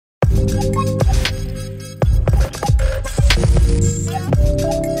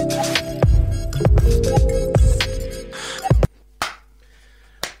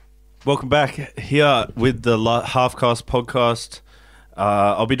Welcome back here with the Halfcast podcast.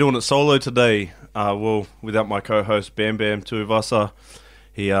 I'll be doing it solo today. Without my co-host Bam Bam Tuivasa.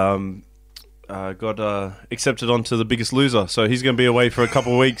 He got accepted onto The Biggest Loser, so he's going to be away for a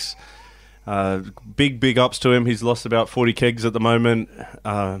couple of weeks. Big ups to him. He's lost about 40 kegs at the moment.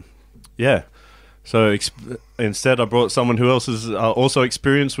 So instead I brought someone who else is also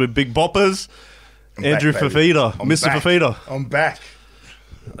experienced with big boppers. Andrew Fifita. Mr. Fifita. I'm back.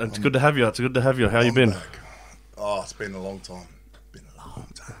 It's good to have you. How you been? Back. Oh, it's been a long time.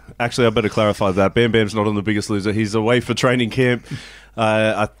 Actually, I better clarify that. Bam Bam's not on The Biggest Loser. He's away for training camp.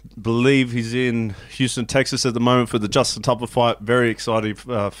 I believe he's in Houston, Texas at the moment for the Justin Tupper fight. Very excited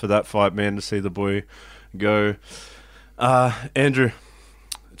for that fight, man, to see the boy go. Andrew,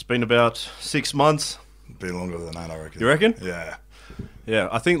 it's been about 6 months. Been longer than that, I reckon. You reckon? Yeah. Yeah,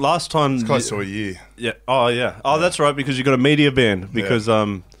 I think last time... It's close to a year. Yeah. Oh, yeah. Oh, that's right, because you got a media ban. Because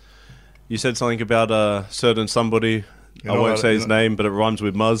you said something about a certain somebody... I won't say his name, but it rhymes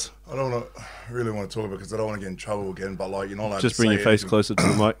with Muzz. I don't really want to talk about it because I don't want to get in trouble again. But like, you're not allowed just to bring say your face anything. closer to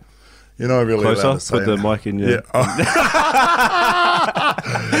the mic. You're not really closer. allowed to say Put the mic in. Yeah.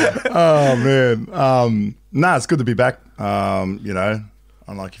 Oh man. It's good to be back.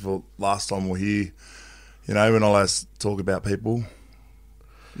 Unlike for last time we're here, we're not allowed to talk about people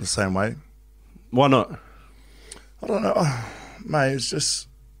the same way. Why not? I don't know, mate. It's just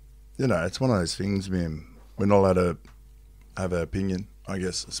it's one of those things, man. We're not allowed to have an opinion, I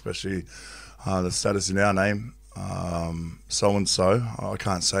guess, especially the status in our name. So-and-so, I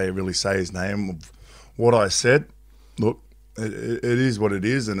can't really say his name. What I said, look, it is what it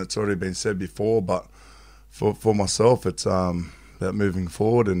is, and it's already been said before, but for myself, it's about moving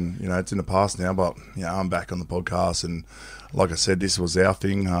forward, and, it's in the past now, but, I'm back on the podcast, and like I said, this was our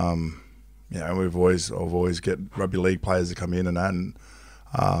thing. I've always get rugby league players to come in and that, and,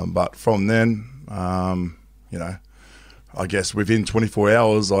 but from then, I guess within 24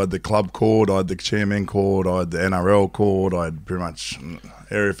 hours, I had the club called, I had the chairman called, I had the NRL called, I had pretty much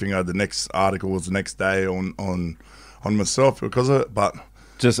everything. I had the next article was the next day on myself because of it, but...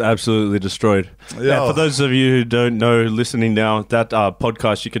 Just absolutely destroyed. Yeah. For those of you who don't know, listening now, that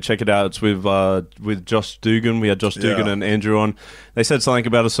podcast, you can check it out. It's with Josh Dugan. We had Josh Dugan and Andrew on. They said something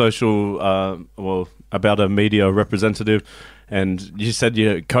about a social, about a media representative, and you said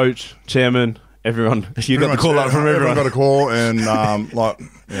your coach, chairman... Everyone, you got the call out from everyone. Everyone got a call, and I'm not.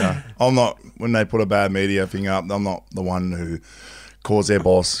 When they put a bad media thing up, I'm not the one who calls their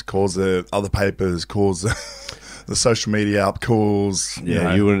boss, calls the other papers, calls the social media up, calls.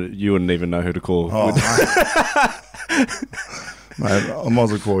 Yeah, you wouldn't even know who to call. Oh, mate, I might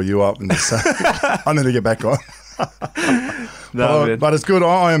as well call you up and just say I need to get back on. But it's good.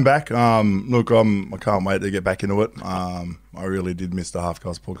 I am back. Look, I can't wait to get back into it. I really did miss the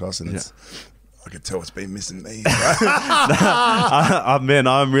Halfcast podcast, and I could tell it's been missing me. Man,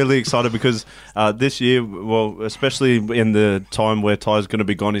 I'm really excited because this year, especially in the time where Ty's going to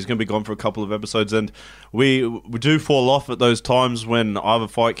be gone, he's going to be gone for a couple of episodes, and we do fall off at those times when I have a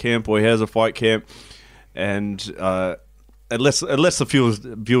fight camp or he has a fight camp, and it lets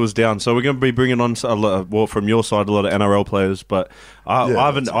the viewers down. So we're going to be bringing on from your side a lot of NRL players, but I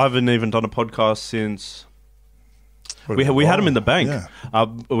haven't even done a podcast since. We had him in the bank. Yeah.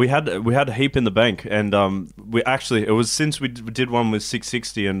 We had a heap in the bank, and it was since we did one with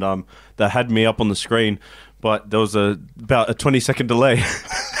 660, and they had me up on the screen, but there was about a 20-second delay.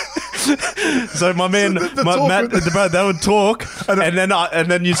 So my man, Matt, they would talk, and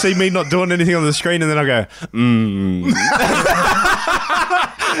then you see me not doing anything on the screen, and then I go,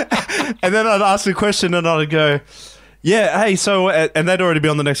 and then I'd ask a question, and I'd go, yeah, hey, so, and they'd already be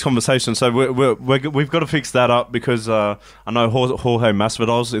on the next conversation, so we've got to fix that up because I know Jorge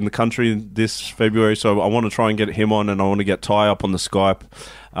Masvidal's in the country this February, so I want to try and get him on, and I want to get Ty up on the Skype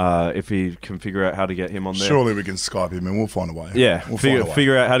if he can figure out how to get him on there. Surely we can Skype him, and we'll find a way. Yeah, we'll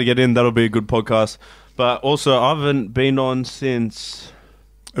figure out how to get in. That'll be a good podcast. But also, I haven't been on since...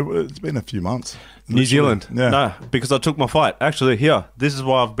 It's been a few months. New Zealand. Yeah. No, because I took my fight. Actually, here, this is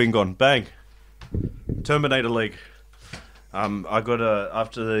why I've been gone. Bang. Terminator League. I got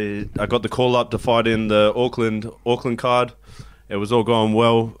the call up to fight in the Auckland card. It was all going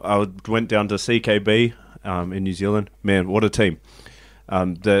well. I went down to CKB in New Zealand. Man, what a team!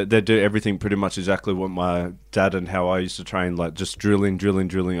 They do everything pretty much exactly what my dad and how I used to train, like just drilling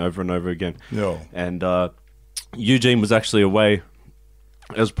over and over again. Yeah. And Eugene was actually away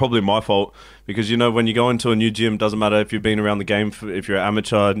it was probably my fault because, you know, when you go into a new gym, doesn't matter if you've been around the game, if you're an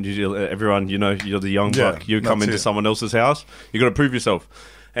amateur, everyone, you know, you're the young buck. You come into someone else's house, you got to prove yourself.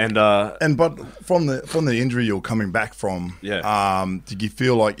 But from the injury you're coming back from, did you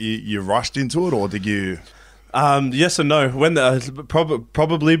feel like you rushed into it, or did you? Yes and no. When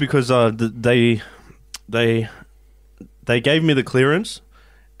probably because they gave me the clearance.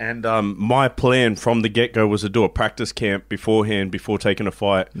 And my plan from the get-go was to do a practice camp beforehand, before taking a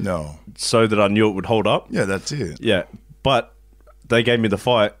fight. No. So that I knew it would hold up. Yeah, that's it. Yeah. But they gave me the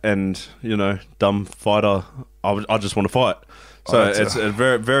fight, and, you know, dumb fighter, I just want to fight. So it's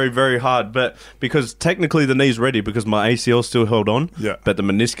very, very, very hard. But because technically the knee's ready because my ACL still held on. Yeah. But the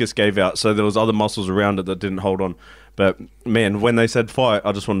meniscus gave out. So there was other muscles around it that didn't hold on. But, man, when they said fight,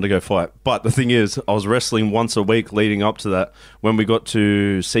 I just wanted to go fight. But the thing is, I was wrestling once a week leading up to that. When we got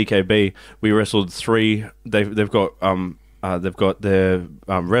to CKB, we wrestled 3. They've got their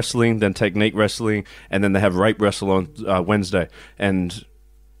wrestling, then technique wrestling, and then they have rape wrestle on Wednesday. And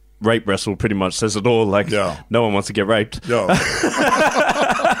rape wrestle pretty much says it all. Like, no one wants to get raped. Yeah.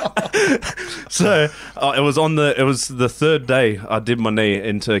 So it was the third day I did my knee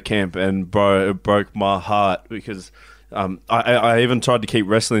into camp, and bro, it broke my heart because I even tried to keep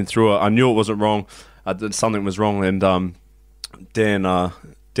wrestling through it. I knew it wasn't wrong. Something was wrong, and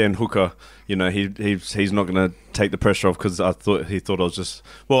Dan Hooker, you know, he's not going to take the pressure off because he thought I was just,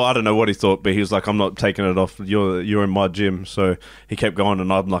 well, I don't know what he thought, but he was like, I'm not taking it off. You're in my gym. So he kept going,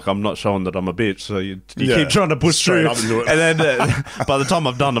 and I'm like, I'm not showing that I'm a bitch. So you keep trying to push through. And then by the time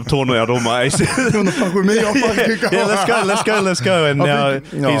I've done, I've torn out all my ACL. You want to fuck with me? I'll fucking go. Yeah, let's go. And now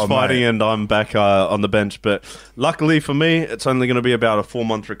he's fighting, and I'm back on the bench. But luckily for me, it's only going to be about a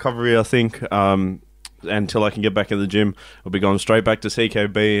 4-month recovery, I think. Until I can get back in the gym, I'll be going straight back to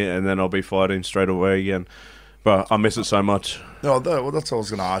CKB, and then I'll be fighting straight away again. But I miss it so much. No, well, that's what I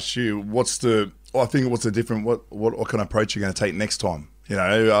was going to ask you. What's the different? What kind of approach you're going to take next time? You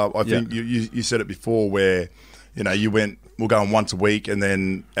know, I think you said it before, where, you know, we're going once a week, and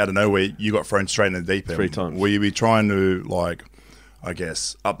then out of nowhere you got thrown straight in the deep end. 3 times. Will you be trying to, like, I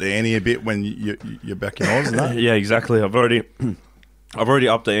guess, up the ante a bit when you're back in Oz? No? Yeah, exactly. I've already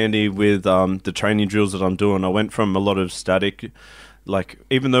upped the ante with the training drills that I'm doing. I went from a lot of static, like,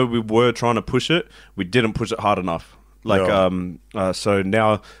 even though we were trying to push it, we didn't push it hard enough. Like, so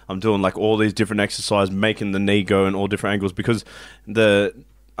now I'm doing like all these different exercises, making the knee go in all different angles, because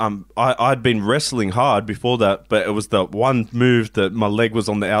I'd been wrestling hard before that, but it was the one move that my leg was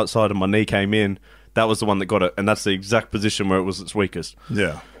on the outside and my knee came in. That was the one that got it, and that's the exact position where it was its weakest.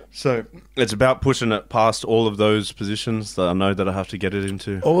 Yeah. So it's about pushing it past all of those positions that I know that I have to get it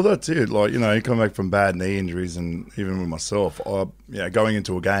into. Oh, well, that's it. Like, you know, you come back from bad knee injuries, and even with myself, going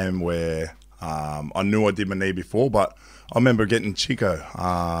into a game where I knew I did my knee before, but I remember getting Chico,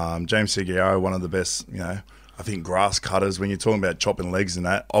 James Seguiaro, one of the best, you know, I think grass cutters. When you're talking about chopping legs and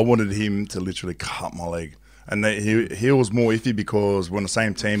that, I wanted him to literally cut my leg. And he was more iffy because we're on the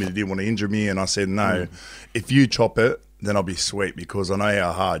same team and he didn't want to injure me. And I said, no, if you chop it, then I'll be sweet, because I know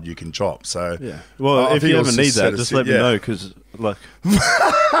how hard you can chop. So, yeah. Well, if you ever need that, just let me know, because, like...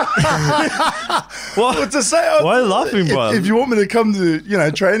 What to say? Why are you laughing, bro? If you want me to come to, you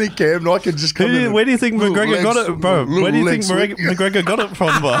know, training camp, I can just come in. Where do you think McGregor got it, bro? Where do you think McGregor got it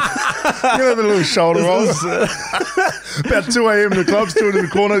from, bro? You have a little shoulder roll. About 2 a.m. in the club, stood in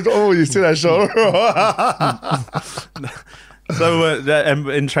the corner. Oh, you see that shoulder roll? So,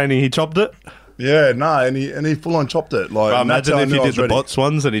 in training, he chopped it? Yeah, no, and he full on chopped it. Like, imagine if you did the bots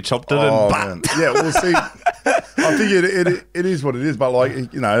ones and he chopped it and man. Yeah, we'll see. I think it is what it is, but,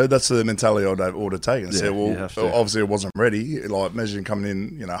 like, you know, that's the mentality I ought to take and say, well, obviously it wasn't ready. Like, imagine coming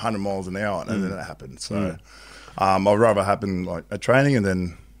in, you know, 100 miles an hour, and then it happened. So, I'd rather happen like at training and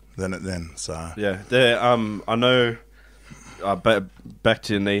then. So yeah, I know. Back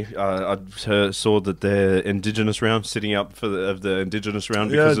to your knee. I saw that the Indigenous round, sitting up for the Indigenous round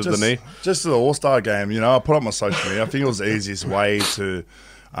because of the knee. Just the All-Star game, you know, I put up my social media. I think it was the easiest way to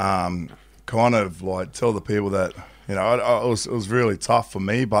kind of like tell the people that, you know, it was really tough for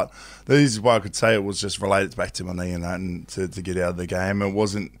me, but the easiest way I could say it was just related back to my knee and that, and to get out of the game. It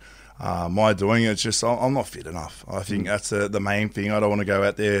wasn't my doing it. It's just I'm not fit enough. I think that's the main thing. I don't want to go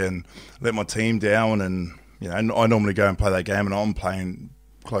out there and let my team down, and you know, I normally go and play that game, and I'm playing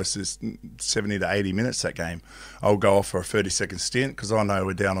close to 70 to 80 minutes that game. I'll go off for a 30-second stint because I know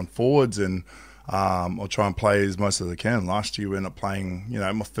we're down on forwards, and I'll try and play as most as I can. Last year we ended up playing, you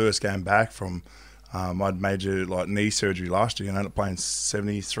know, my first game back from I had major knee surgery last year, and I ended up playing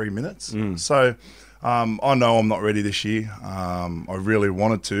 73 minutes. So I know I'm not ready this year. I really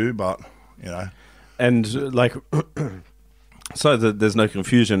wanted to, but, you know. And, like... So that there's no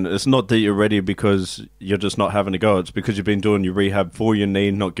confusion. It's not that you're ready because you're just not having a go. It's because you've been doing your rehab for your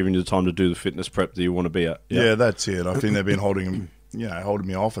knee, not giving you the time to do the fitness prep that you want to be at. Yeah, that's it. I think they've been holding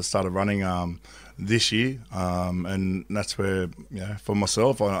me off. I started running this year, and that's where, for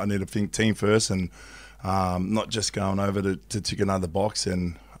myself, I need to think team first and not just going over to tick another box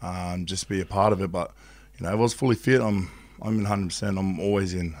and just be a part of it. But, I was fully fit. I'm in 100%. I'm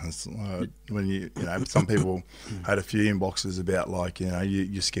always in. It's, when some people had a few inboxes about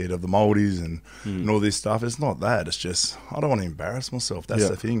you're scared of the moldies and all this stuff. It's not that. It's just I don't want to embarrass myself. That's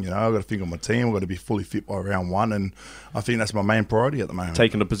the thing. I've got to think of my team. I've got to be fully fit by round one, and I think that's my main priority at the moment.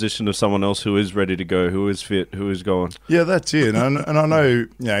 Taking the position of someone else who is ready to go, who is fit, who is going. Yeah, that's it. And I know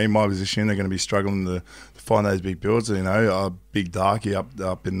in my position they're going to be struggling to find those big builds. Big Darky up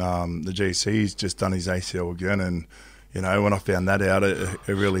in the GC, he's just done his ACL again, and when I found that out, it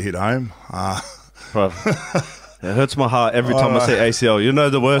really hit home. It hurts my heart every time I see ACL. You know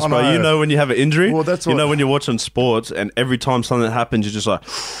the worst, bro. You know when you have an injury. Well, that's when you're watching sports, and every time something happens, you're just like,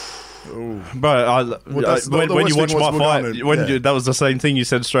 bro. When you watch my fight, that was the same thing you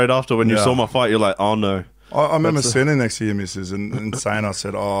said straight after when you saw my fight. You're like, oh no. I remember standing next to you, missus, and saying, I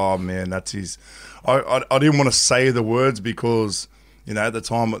said, oh man, that's his. I didn't want to say the words because. At the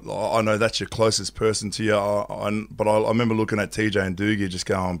time, I know that's your closest person to you. But I remember looking at TJ and Doogie just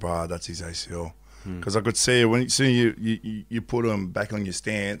going, bro, that's his ACL. Because I could see it. When you put him back on your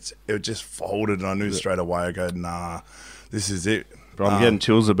stance, it just folded, and I knew straight away. I go, nah, this is it. Bro, I'm getting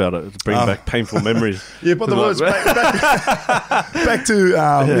chills about it. It's bringing back painful memories. Yeah, but the words back to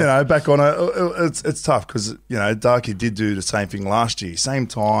back on it. It's tough because Darky did do the same thing last year, same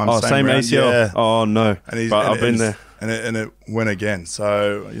time, same round, ACL. Yeah. Oh no, I've been there. And it went again.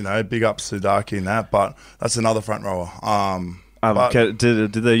 So, big ups to Darky in that. But that's another front rower.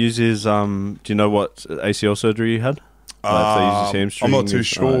 Did they use his, do you know what ACL surgery he had? If they use his hamstring? I'm not too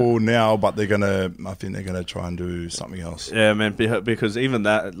sure now, but I think they're going to try and do something else. Yeah, man, because even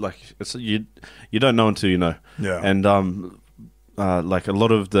that, you don't know until you know. Yeah. And, a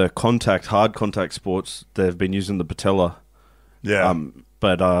lot of the hard contact sports, they've been using the patella. Yeah.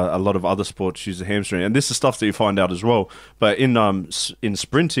 But a lot of other sports use the hamstring, and this is stuff that you find out as well. But in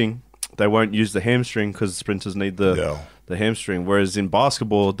sprinting, they won't use the hamstring because sprinters need the hamstring. Whereas in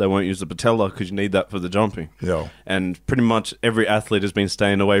basketball, they won't use the patella because you need that for the jumping. Yeah. And pretty much every athlete has been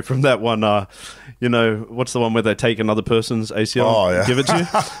staying away from that one. What's the one where they take another person's ACL? Oh, yeah. Give it to you,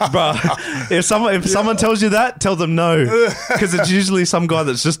 bro. If someone tells you that, tell them no, because it's usually some guy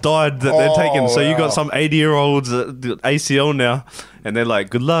that's just died that they're taking. So you got some 80-year-olds ACL now. And they're like,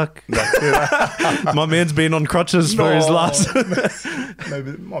 good luck. My man's been on crutches for his last...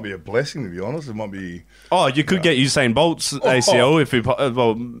 Maybe it might be a blessing, to be honest. It might be... Oh, you could get Usain Bolt's ACL if he... that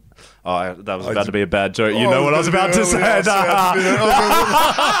was about to be a bad joke. You know what I was about to say. You know what I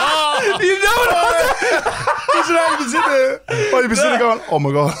was You've been sitting there going, oh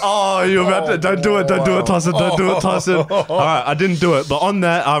my God. Oh, you're about to... Don't do it, Tyson. Don't do it, Tyson. All right, I didn't do it. But on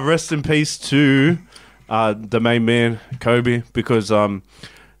that, rest in peace to... the main man, Kobe, because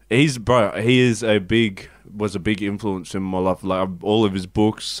he was a big influence in my life. Like all of his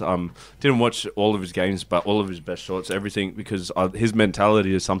books, didn't watch all of his games, but all of his best shots, everything, because his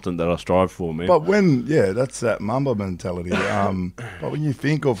mentality is something that I strive for, man. But that's that Mamba mentality. But when you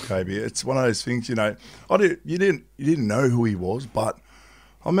think of Kobe, it's one of those things. You didn't know who he was, but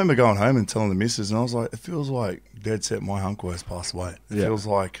I remember going home and telling the missus, and I was like, it feels like dead set my uncle has passed away. It feels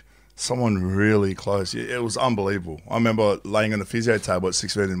like someone really close. It was unbelievable. I remember laying on the physio table at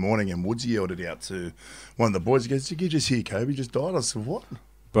 6:30 in the morning, and Woodsy yelled it out to one of the boys. He goes, "Did you just hear Kobe just died?" I said, "What?"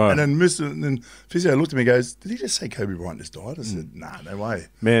 Bro. And then physio looked at me and goes, "Did he just say Kobe Bryant just died?" I said, "Nah, no way."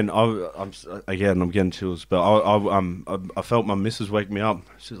 Man, I'm getting chills, but I felt my missus wake me up.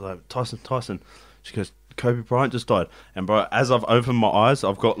 She's like, Tyson. She goes, Kobe Bryant just died. And bro, as I've opened my eyes,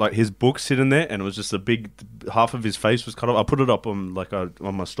 I've got like his book sitting there, and it was just a big half of his face was cut off. I put it up on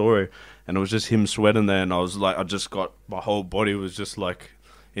on my story, and it was just him sweating there, and I was like, I just got, my whole body was just like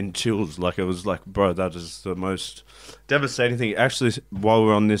in chills. Like it was like, bro, that is the most devastating thing. Actually, while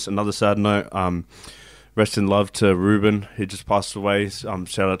we're on this, another sad note, rest in love to Ruben. He just passed away.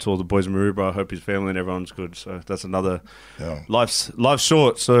 Shout out to all the boys in Maroubra. I hope his family and everyone's good. So that's another life's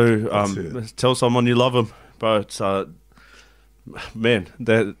short. So tell someone you love them. But man,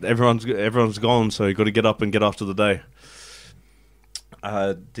 everyone's gone. So you got to get up and get after the day.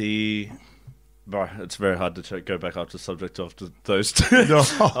 Bro, it's very hard to go back up to subject after those two. No.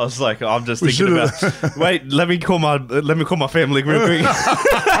 I was like, I'm just thinking about. Wait, let me call my family real quick.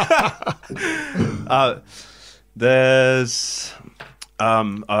 There's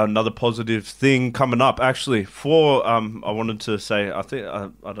Another positive thing coming up, actually, for I wanted to say, I think I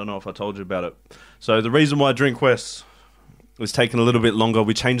don't know if I told you about it. So the reason why Drink West was taking a little bit longer,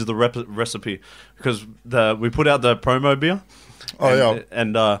 we changed the recipe because we put out the promo beer.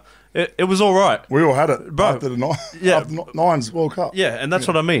 And it was all right. We all had it, bro. After the Nines World Cup. Yeah, and that's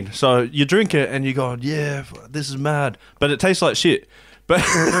what I mean. So you drink it and you go, yeah, this is mad, but it tastes like shit.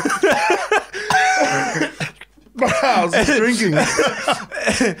 But I was just drinking.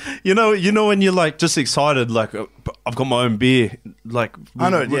 you know when you're like just excited, like I've got my own beer, like I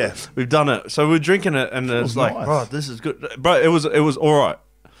know, yeah, we've done it. So we're drinking it, and it's like, nice. Bro, this is good, bro. It was all right,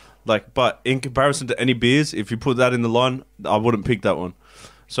 like, but in comparison to any beers, if you put that in the line, I wouldn't pick that one.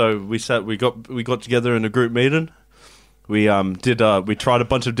 So we got together in a group meeting. We tried a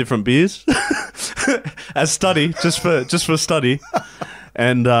bunch of different beers as study, just for study,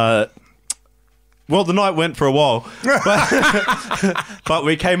 and. Well, the night went for a while, but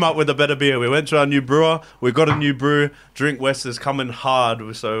we came up with a better beer. We went to our new brewer. We got a new brew. Drink West is coming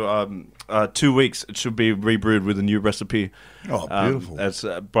hard. So 2 weeks, it should be rebrewed with a new recipe. Oh, beautiful.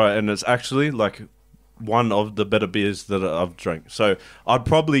 And it's actually like one of the better beers that I've drank. So I'd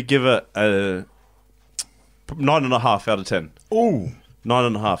probably give it a 9.5 out of 10. Ooh.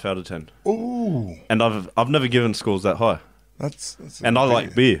 9.5 out of 10. Ooh. And I've never given scores that high. That's and I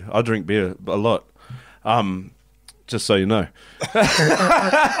like beer. I drink beer a lot. Just so you know.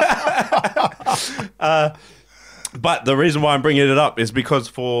 But the reason why I'm bringing it up is because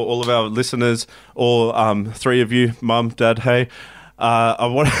for all of our listeners, or 3 of you, Mum, Dad, hey, I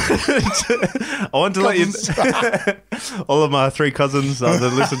want to let you, all of my 3 cousins that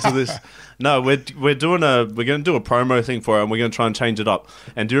listen to this. No, we're going to do a promo thing for it, and we're going to try and change it up.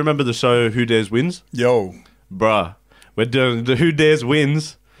 And do you remember the show Who Dares Wins? Yo, bruh, we're doing the Who Dares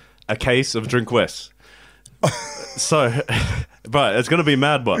Wins a case of Drink West. So, but it's gonna be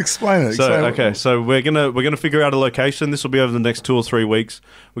mad, but explain it. Okay, so we're gonna figure out a location. This will be over the next 2 or 3 weeks.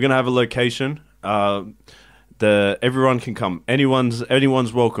 We're gonna have a location. Everyone can come. Anyone's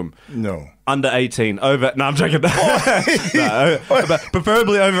welcome. No. Under 18, over. No, I'm joking. No, but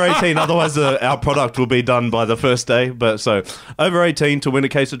preferably over 18. Otherwise, our product will be done by the first day. But so over 18 to win a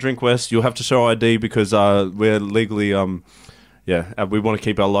case of Drink West, you'll have to show ID because we're legally we want to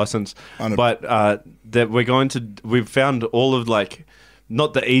keep our license. But that we've found all of like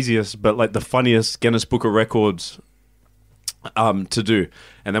not the easiest, but like the funniest Guinness Book of Records to do,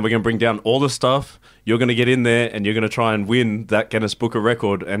 and then we're going to bring down all the stuff. You're going to get in there and you're going to try and win that Guinness Book of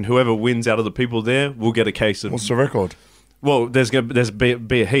Record, and whoever wins out of the people there will get a case of. What's the record? Well, there's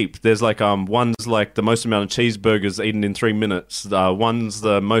be a heap. There's like one's like the most amount of cheeseburgers eaten in 3 minutes. One's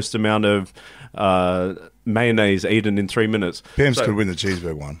the most amount of mayonnaise eaten in 3 minutes. Pams could win the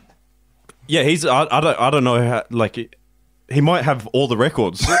cheeseburger one. Yeah, I don't know how, like, he might have all the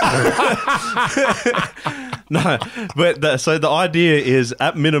records. No, but so the idea is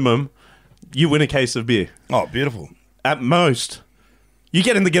at minimum you win a case of beer. Oh, beautiful. At most, you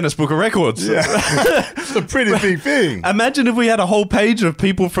get in the Guinness Book of Records. Yeah. It's a pretty big thing. Imagine if we had a whole page of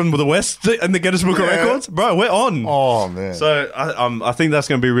people from the West in the Guinness Book of Records. Bro, we're on. Oh, man. So I think that's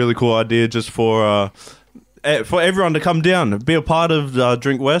going to be a really cool idea just for everyone to come down, be a part of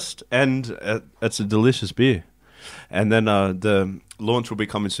Drink West, and it's a delicious beer. And then the launch will be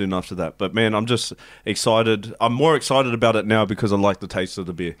coming soon after that. But man, I'm just excited. I'm more excited about it now because I like the taste of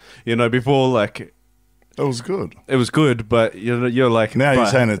the beer. You know, before, like, it was good. It was good, but you're like, now you're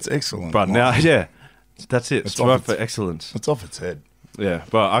saying it's excellent. But now, yeah, that's it. Strive for excellence. It's off its head. Yeah,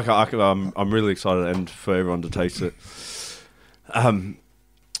 but I'm really excited, and for everyone to taste it.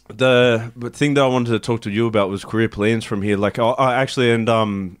 The thing that I wanted to talk to you about was career plans from here. Like, I actually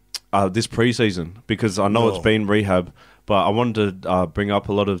this preseason, because I know it's been rehab, but I wanted to bring up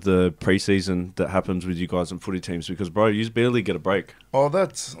a lot of the preseason that happens with you guys and footy teams, because, bro, you barely get a break. Oh,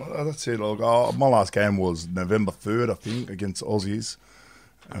 that's it. Look, my last game was November 3rd, I think, against Aussies.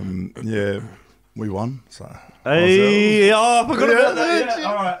 Yeah, we won. So. Hey, I forgot about that. Yeah,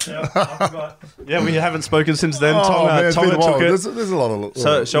 all right. Yeah, I forgot. Yeah, we haven't spoken since then. Tonga took it. There's a lot of.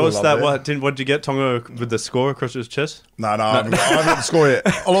 So show us that. What did you get? Tonga with the score across his chest? No, I haven't got the score yet.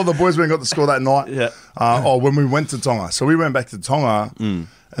 A lot of the boys went got the score that night. Yeah. When we went to Tonga, so we went back to Tonga,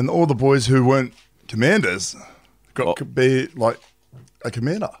 and all the boys who weren't commanders got to be like a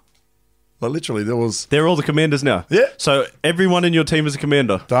commander. Like, literally, they're all the commanders now. Yeah. So everyone in your team is a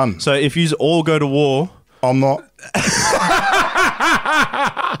commander. Done. So if you all go to war. I'm not.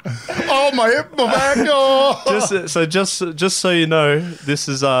 Oh, my hip, my back. Oh. Just so you know, this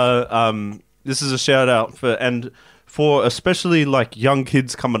is a shout out for especially like young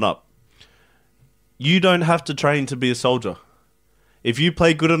kids coming up. You don't have to train to be a soldier. if you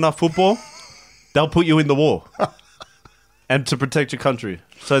play good enough football, they'll put you in the war. And to protect your country.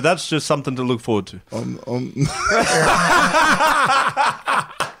 So that's just something to look forward to.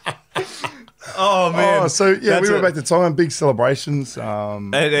 Oh, man. So, yeah, we went back to Thailand, big celebrations.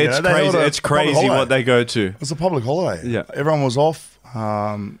 It's crazy. It's crazy what they go to. It was a public holiday. Yeah. Everyone was off,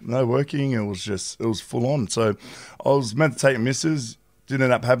 no working. It was full on. So I was meant to take missus. Didn't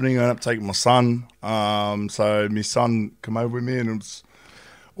end up happening. I ended up taking my son. So my son came over with me, and it was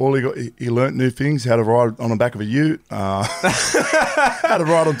all he got. He learnt new things, how to ride on the back of a ute, how to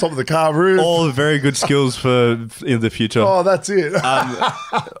ride on top of the car roof. All very good skills for in the future. Oh, that's it.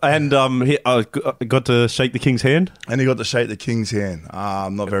 He got to shake the king's hand. And he got to shake the king's hand.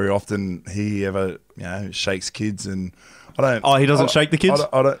 Not very often he ever, shakes kids, and I don't. Oh, he doesn't shake the kids?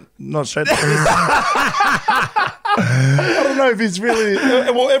 I don't not shake the kids. I don't know if he's really.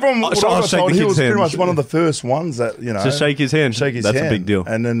 Well, everyone. What I was told, he was pretty much one of the first ones that to shake his hand. That's a big deal.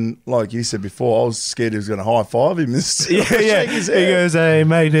 And then, like you said before, I was scared he was going to high five him. Yeah. He goes, "Hey,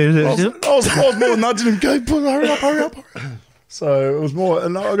 mate." I was more nudging him. Go, hurry up. So it was more,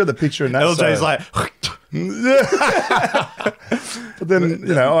 and I got the picture in that. LJ's like. But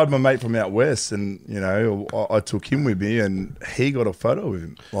then, I had my mate from out west, and I took him with me, and he got a photo with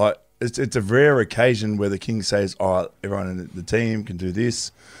him. Like, it's a rare occasion where the king says, "All right, everyone in the team can do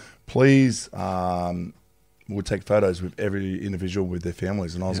this. Please, we'll take photos with every individual with their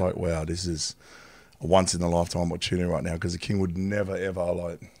families." And I was like, "Wow, this is a once in a lifetime opportunity right now," because the king would never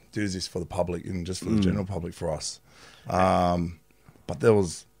ever do this for the public and just for the general public for us. But there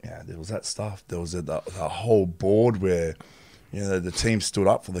was that stuff. There was the whole board where. The team stood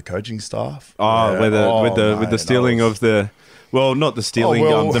up for the coaching staff. That's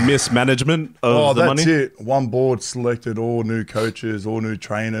it. One board selected all new coaches, all new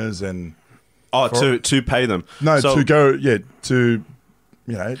trainers, and to pay them. No,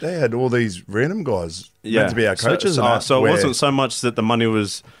 they had all these random guys meant to be our coaches. So it wasn't so much that the money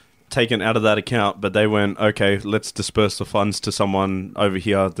was taken out of that account, but they went, okay, let's disperse the funds to someone over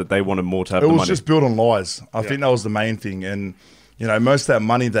here that they wanted more to have the money. It was just built on lies. I think that was the main thing. And, most of that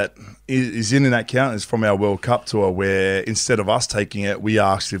money that is in that account is from our World Cup tour, where instead of us taking it, we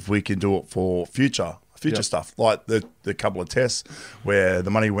asked if we can do it for future stuff, like the couple of tests where the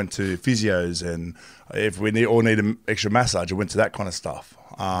money went to physios, and if we all need an extra massage, it went to that kind of stuff.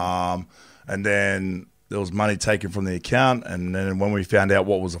 And then there was money taken from the account, and then when we found out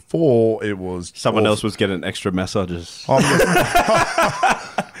what was it for, it was... Someone else was getting extra massages.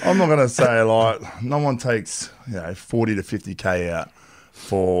 I'm not going to say, no one takes 40 to 50K out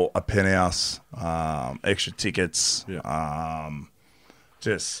for a penthouse, extra tickets,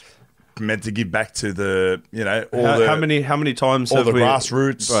 just meant to give back to the, how many times all the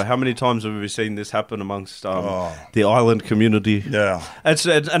grassroots. Right, how many times have we seen this happen amongst the island community? Yeah,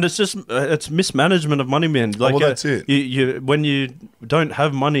 it's mismanagement of money, man. That's it. You when you don't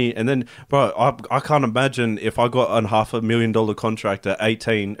have money, and then, bro, I can't imagine if I got a $500,000 contract at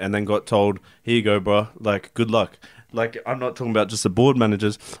 18 and then got told, here you go, bro, good luck. I'm not talking about just the board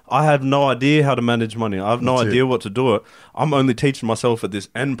managers. I have no idea how to manage money. I have no idea what to do it. I'm only teaching myself at this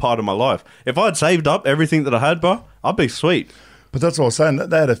end part of my life. If I had saved up everything that I had, bro, I'd be sweet. But that's what I was saying.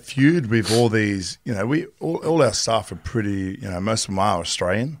 They had a feud with all these, all our staff are pretty, most of them are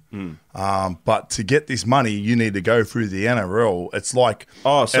Australian. But to get this money, you need to go through the NRL. It's like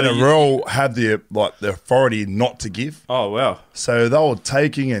NRL have the authority not to give. Oh, wow. So they were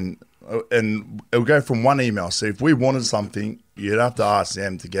taking and it'll go from one email. So if we wanted something, you'd have to ask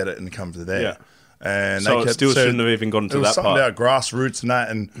them to get it and come to there. Yeah. And so it shouldn't have even gone to that part. Something about grassroots and that.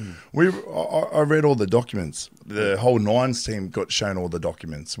 And I read all the documents. The whole Nines team got shown all the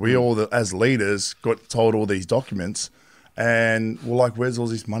documents. We as leaders, got told all these documents, and we're like, "Where's all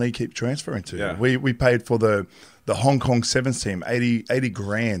this money keep transferring to?" Yeah. We paid for the Hong Kong Sevens team $80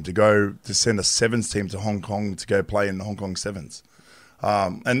 grand to go to send a Sevens team to Hong Kong to go play in the Hong Kong Sevens.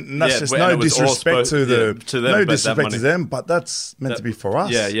 And that's just no disrespect to them, no disrespect to them, but that's meant to be for us.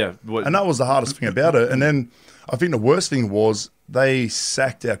 Yeah. And that was the hardest thing about it. And then I think the worst thing was they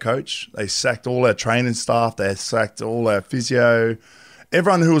sacked our coach, they sacked all our training staff, they sacked all our physio,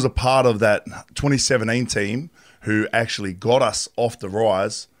 everyone who was a part of that 2017 team who actually got us off the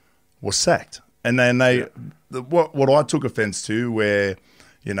rise was sacked. And then what I took offense to, where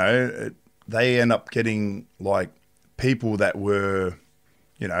they end up getting people that were,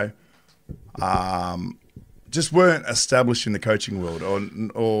 just weren't established in the coaching world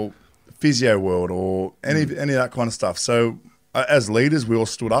or physio world or any of that kind of stuff. So as leaders, we all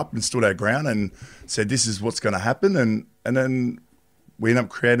stood up and stood our ground and said, this is what's going to happen. And then we ended up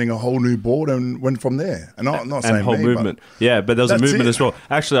creating a whole new board and went from there. And I'm not saying and whole me, movement. Yeah, but there was a movement as well.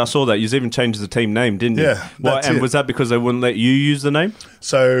 Actually, I saw that. You even changed the team name, didn't you? Yeah, and was that because they wouldn't let you use the name?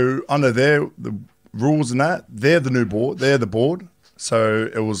 So under the rules and that, they're the new board. They're the board. So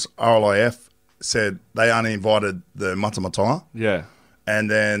it was RLIF said they only invited the Matamatonga. Yeah.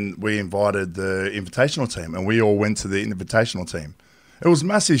 And then we invited the invitational team, and we all went to the invitational team. It was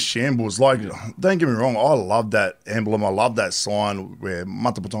massive shambles. Like, don't get me wrong, I love that emblem. I love that sign where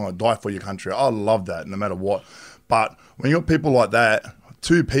Matamatonga, die for your country. I love that no matter what. But when you got people like that,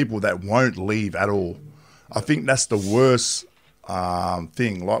 two people that won't leave at all, I think that's the worst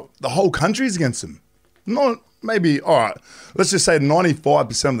thing. Like, the whole country's against them. Not maybe, all right, let's just say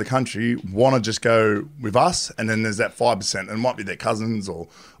 95% of the country want to just go with us, and then there's that 5%, and it might be their cousins or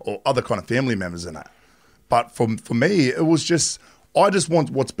other kind of family members in that. But for me, it was just, I just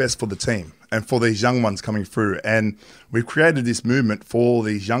want what's best for the team and for these young ones coming through. And we've created this movement for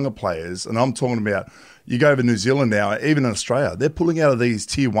these younger players, and I'm talking about, you go over New Zealand now, even in Australia, they're pulling out of these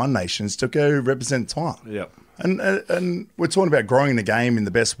tier 1 nations to go represent Tonga. Yeah. And we're talking about growing the game in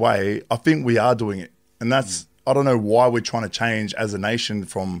the best way. I think we are doing it. And that's, I don't know why we're trying to change as a nation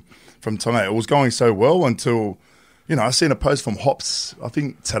from Tonga. It was going so well until, I seen a post from Hops, I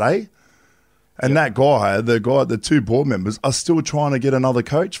think today. And that guy, the two board members are still trying to get another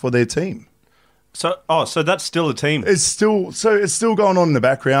coach for their team. So that's still a team. It's still going on in the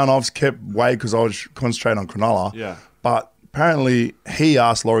background. I've kept way because I was concentrating on Cronulla. Yeah. But apparently he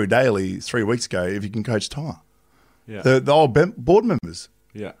asked Laurie Daly 3 weeks ago if he can coach Tonga. Yeah. The old board members.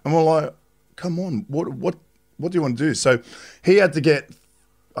 Yeah. And we're like, come on, what do you want to do? So he had to get,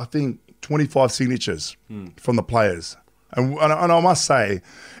 I think, 25 signatures from the players. And I must say,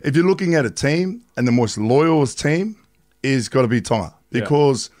 if you're looking at a team, and the most loyalist team is got to be Tonga.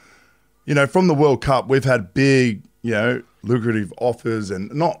 Because, from the World Cup, we've had big, lucrative offers,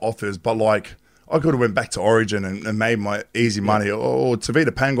 and not offers, but like, I could have went back to Origin and made my easy money. Or Fifita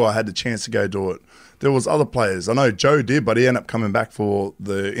Pangai had the chance to go do it. There was other players. I know Joe did, but he ended up coming back for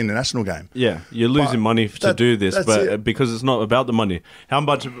the international game. Yeah, you're losing money to do this, but because it's not about the money. How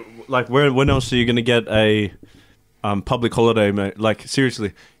much, like, when else are you going to get a public holiday, mate? Like,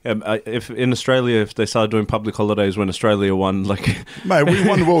 seriously, if in Australia, if they started doing public holidays when Australia won, like... Mate, we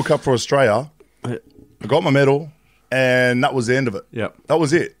won the World Cup for Australia. I got my medal, and that was the end of it. Yeah. That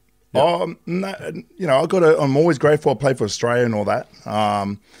was it. Yep. I'm always grateful I played for Australia and all that.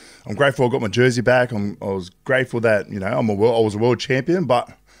 I'm grateful I got my jersey back. I was grateful that, I was a world champion. But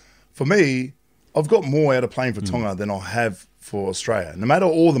for me, I've got more out of playing for Tonga than I have for Australia. No matter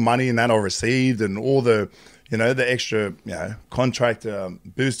all the money and that I received and all the, the extra, contract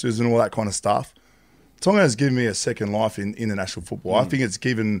boosters and all that kind of stuff, Tonga has given me a second life in international football. I think it's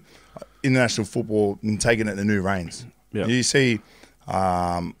given international football and taken it to new reigns. Yep. You see,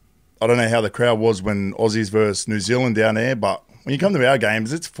 I don't know how the crowd was when Aussies versus New Zealand down there, but when you come to our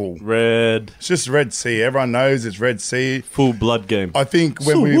games, it's full. Red. It's just Red Sea. Everyone knows it's Red Sea. Full blood game. I think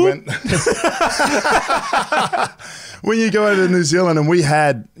when we went... when you go over to New Zealand and we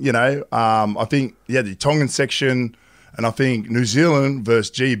had, I think you had the Tongan section, and I think New Zealand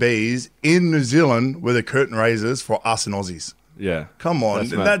versus GBs in New Zealand were the curtain raisers for us and Aussies. Yeah. Come on.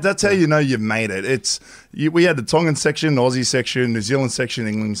 That's how you know you've made it. We had the Tongan section, the Aussie section, New Zealand section,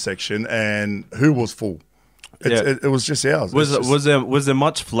 England section, and who was full? It was just ours. Was there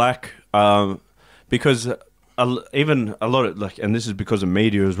much flack? Because even a lot of and this is because of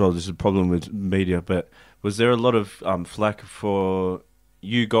media as well. This is a problem with media. But was there a lot of flack for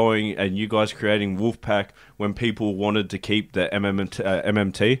you going and you guys creating Wolfpack when people wanted to keep the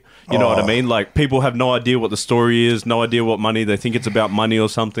MMT? You know what I mean? Like, people have no idea what the story is, no idea what money. They think it's about money or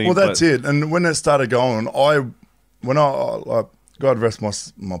something. Well, that's it. And when it started going, God rest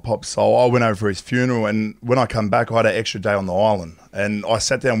my pop's soul, I went over for his funeral, and when I come back, I had an extra day on the island. And I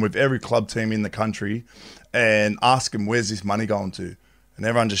sat down with every club team in the country and asked them, where's this money going to? And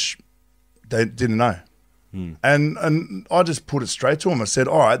everyone they didn't know. And I just put it straight to him. I said,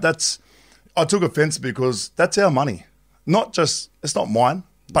 all right, I took offense because that's our money. It's not mine,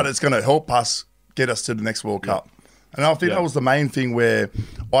 but it's going to help us get us to the next World Cup. And I think that was the main thing where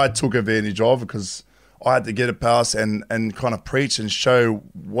I took advantage of, because I had to get it past and kind of preach and show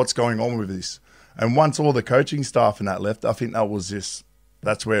what's going on with this. And once all the coaching staff and that left, I think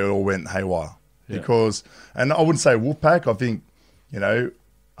that's where it all went haywire. Yeah. Because, and I wouldn't say Wolfpack, I think,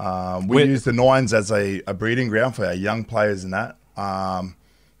 we use the Nines as a breeding ground for our young players and that.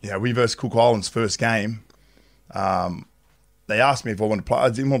 We versus Cook Islands first game. They asked me if I wanted to play. I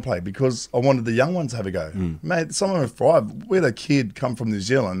didn't want to play because I wanted the young ones to have a go. Mate, some of them thrive. We had a kid come from New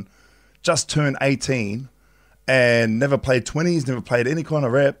Zealand, just turned 18, and never played 20s, never played any kind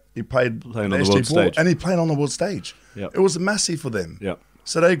of rep. He played Playing on the world stage. and he played on the world stage. Yep. It was massive for them. Yep.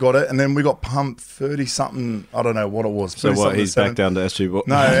 So they got it, and then we got pumped 30-something. I don't know what it was. So what? He's back down to SG.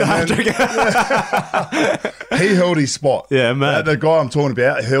 No, he held his spot. Yeah, man. The guy I'm talking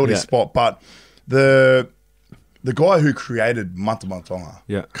about held his spot, but the guy who created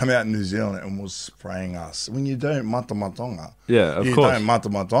Matamatanga come out in New Zealand and was spraying us. When you don't Matamatanga, of course. don't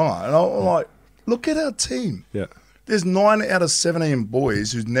Matamatanga. And I was like, look at our team. Yeah. There's 9 out of 17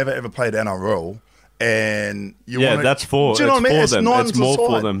 boys who's never ever played NRL. And that's for, do you know what I mean? For them. It's more side.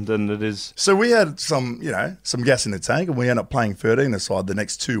 for them than it is. So we had some gas in the tank, and we ended up playing 13 aside the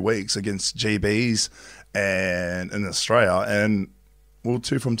next 2 weeks against GBs and in Australia, and we were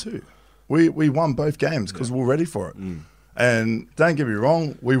 2 from 2. We won both games because we were ready for it. And don't get me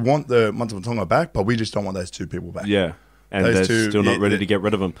wrong, we want the Matamatanga back, but we just don't want those 2 people back. Yeah, and those they're still not ready to get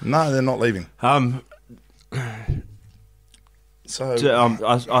rid of them. No, they're not leaving. So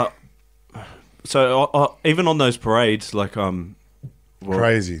even on those parades, like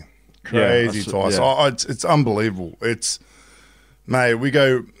crazy Tice. Yeah. It's unbelievable. It's, mate, we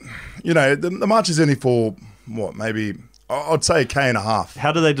go, the march is only for what, maybe I'd say 1.5 K.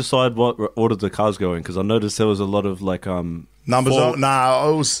 How do they decide what order the cars go in? Because I noticed there was a lot of like numbers.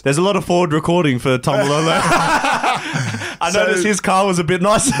 There's a lot of forward recording for Tamalolo. I noticed his car was a bit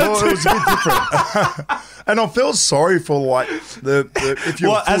nicer. Well, it was a bit different. And I felt sorry for like the if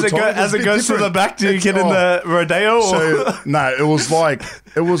you as it goes to the back, do you get in the rodeo? So no, it was how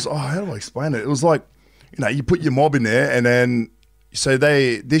do I explain it? It was like, you put your mob in there, and then this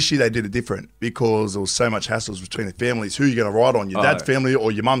year they did it different because there was so much hassles between the families. Who are you going to ride on? Your dad's family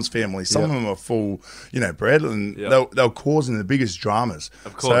or your mum's family? Some of them are full, bred, and they were causing the biggest dramas.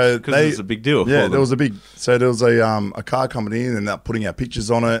 Of course, because it was a big deal. Yeah, there was a car coming in and they're putting our pictures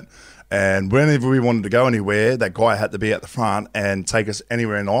on it. And whenever we wanted to go anywhere, that guy had to be at the front and take us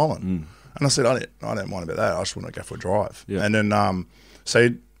anywhere in Ireland. And I said, I don't mind about that. I just want to go for a drive. Yeah. And then, so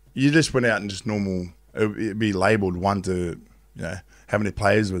you just went out and just normal. It'd be labelled 1 to, how many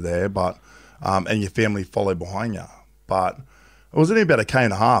players were there, but and your family followed behind you. But it was only about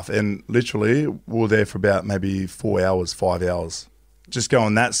 1.5 K, and literally we were there for about maybe 4 hours, 5 hours, just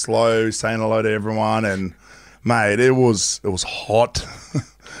going that slow, saying hello to everyone. And mate, it was hot.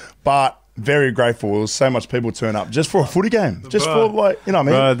 But very grateful. There was so much people turn up just for a footy game. Just for what I mean?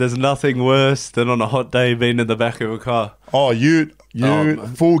 Bro, there's nothing worse than on a hot day being in the back of a car. Oh, you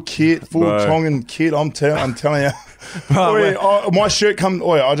full kit, full Tongan kit. I'm telling you. Bro, my shirt come.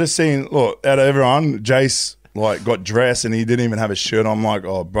 I just seen, look, out of everyone, Jace got dressed and he didn't even have a shirt. I'm like,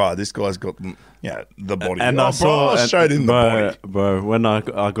 oh, bro, this guy's got the body. And I showed him the body. Bro, when I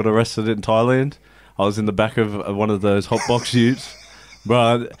got arrested in Thailand, I was in the back of one of those hot box utes.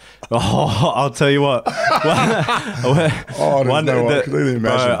 Bro, I'll tell you what.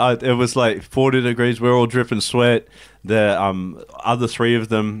 It was like 40 degrees. We're all dripping sweat. The other 3 of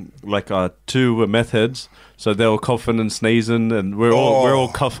them, 2 were meth heads, so they were coughing and sneezing, and we're all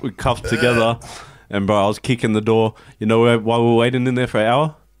cuffed together. And bro, I was kicking the door. You know while we were waiting in there for an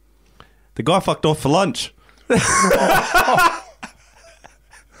hour, the guy fucked off for lunch.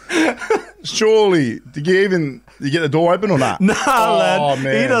 Surely, did you get the door open or not? Nah, lad.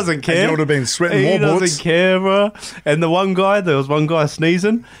 Man. He doesn't care. And you would have been sweating more bullets. He doesn't care, bro. And there was one guy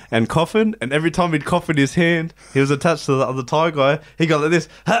sneezing and coughing, and every time he'd cough in his hand, he was attached to the other Thai guy. He got like this,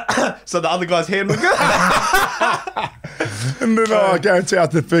 so the other guy's hand would go. And then I guarantee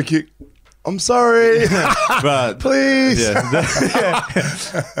after the first kick, I'm sorry. Right. Please. Yeah.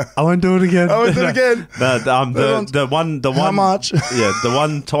 I won't do it again. The one. How much? Yeah, the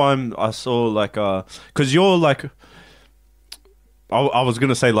one time I saw because you're like, I was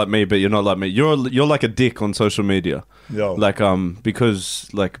gonna say like me, but you're not like me. You're like a dick on social media. Yo. Because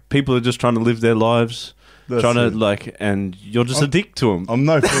people are just trying to live their lives, and you're just a dick to them. I'm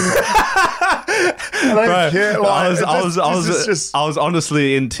no. I don't care. I was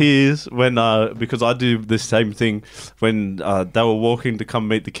honestly in tears when because I do the same thing when they were walking to come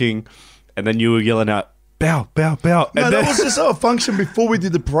meet the king, and then you were yelling out bow, bow, bow. No, that was just a function before we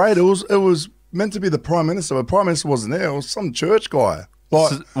did the parade. It was meant to be the Prime Minister, but the Prime Minister wasn't there. It was some church guy.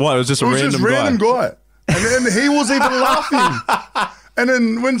 It was just a random guy. And then he was even laughing. And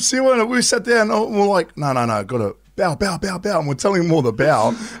then when Siwa, we sat down, and we're like, no, gotta bow, bow, bow, bow. And we're telling him all the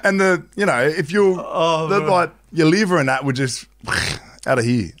bow. And if you're your liver and that would just out of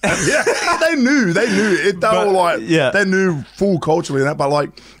here. Yeah, they knew. They were they knew full culturally and that. But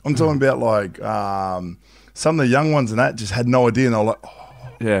I'm talking about some of the young ones and that just had no idea. And they were like,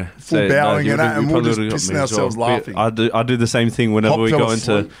 Yeah, full bowing you and that, would've- and you we're probably just would've got pissing me as well. ourselves laughing. I do the same thing whenever Pop we fell go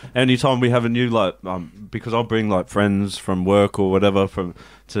into asleep. anytime we have a new because I'll bring like friends from work or whatever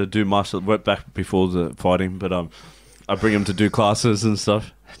to do martial work back before the fighting, but I bring them to do classes and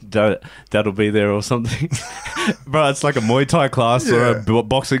stuff. Dad'll be there or something. Bro, it's like a Muay Thai class or a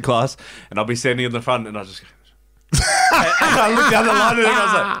boxing class, and I'll be standing in the front and I just and I look down the line and I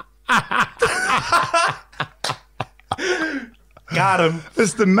was like, got him.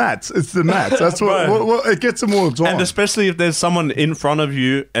 It's the mats. That's what it gets them all the time. And especially if there's someone in front of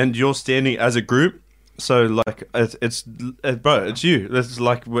you and you're standing as a group. So like it's you. It's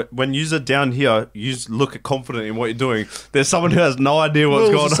like when you're down here, you look confident in what you're doing. There's someone who has no idea what's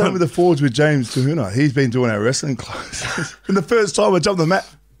Well, going the same on. with the forwards with James Tahuna. He's been doing our wrestling classes. And the first time I jumped the mat,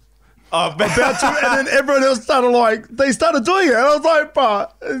 Oh, man. about to, and then everyone else started doing it. And I was like, bro,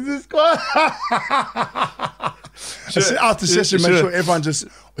 is this guy? After session, make sure everyone it's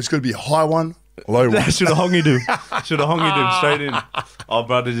got to be a high one, low one. Should have hung him. Should have hung him straight in. Oh,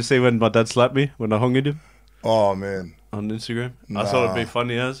 bro, did you see when my dad slapped me when I hung him Oh, man. on Instagram? I thought it'd be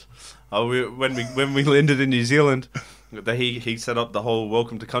funny as. When we landed in New Zealand, he set up the whole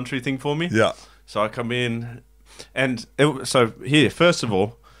welcome to country thing for me. Yeah. So I come in, and first of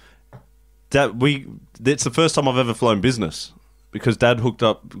all, it's the first time I've ever flown business because Dad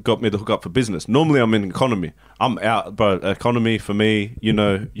got me to hook up for business. Normally I'm in economy. I'm out, bro. Economy for me,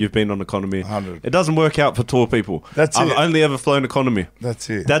 you've been on economy. 100. It doesn't work out for tour people. That's I've it. only ever flown economy. That's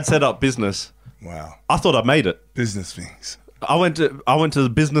it. Dad set up business. Wow. I thought I made it. Business things. I went to the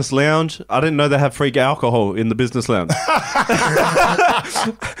business lounge. I didn't know they have free alcohol in the business lounge.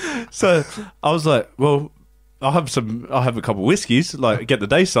 So I was like, well, I'll have a couple of whiskeys, like get the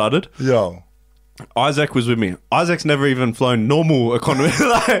day started. Yo. Isaac was with me. Isaac's never even flown normal economy,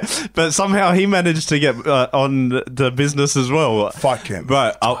 but somehow he managed to get on the business as well. Fight camp.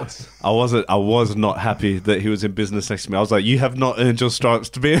 But I was not happy that he was in business next to me. I was like, you have not earned your stripes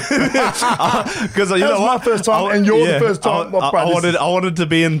to be, because you know my what? first time, and you're the first time. I wanted to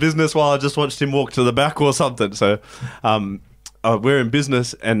be in business while I just watched him walk to the back or something. So, we're in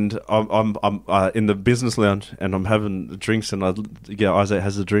business, and I'm in the business lounge, and I'm having drinks, and Isaac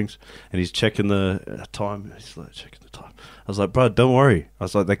has the drinks, and he's checking the time. He's like checking the time. I was like, bro, don't worry. I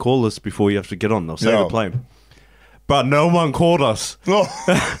was like, they call us before you have to get on. They'll say the plane. But no one called us.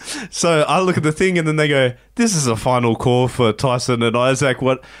 So I look at the thing, and then they go, this is a final call for Tyson and Isaac.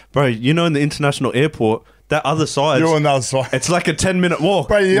 What, bro? In the international airport, that other side. You're on the other side. It's like a 10-minute walk.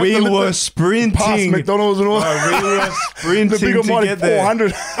 Bro, we were sprinting past McDonald's and all. Bro, we were sprinting the big to get there.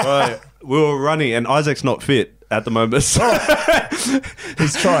 400. Right. We were running, and Isaac's not fit at the moment. So,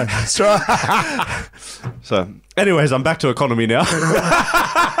 He's trying. so anyways, I'm back to economy now.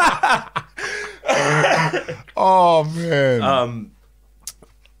 Oh man.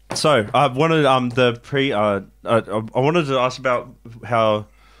 So I wanted I wanted to ask about how,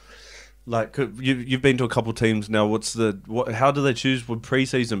 like, you've been to a couple teams now. How do they choose with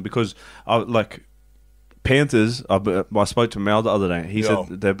preseason? Because like Panthers, I spoke to Mal the other day. He said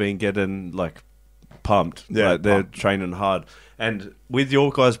they've been getting like pumped. Yeah, like, they're pumped. training hard. And with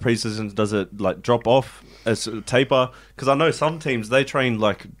your guys' preseasons, does it like drop off as a taper? Because I know some teams they train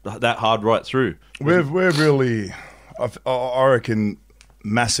like that hard right through. We're really, I reckon,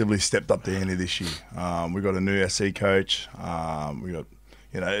 massively stepped up the ante this year. We got a new SC coach. We got,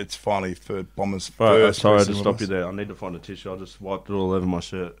 it's finally for Bombers first. Sorry to stop you there. I need to find a tissue. I just wiped it all over my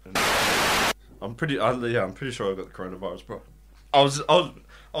shirt. And I'm pretty sure I got the coronavirus, bro. I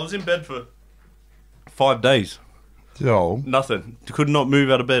was in bed for 5 days. Yo. Nothing. Could not move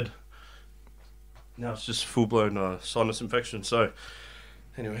out of bed. Now it's just full blown sinus infection. So,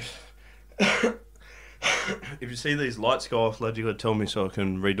 anyways. If you see these lights go off, lad, you got to tell me so I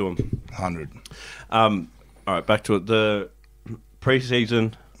can redo them. 100. All right, back to it. The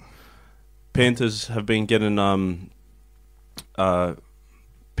preseason Panthers have been getting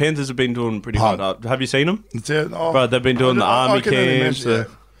Panthers have been doing pretty hard. Have you seen them? Bro, they've been doing the army camps.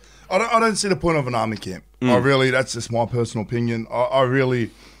 I don't see the point of an army camp. That's just my personal opinion. I really,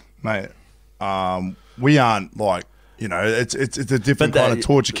 mate, we aren't like, it's a different kind of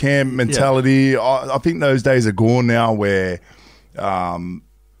torture camp mentality. Yeah. I think those days are gone now where, I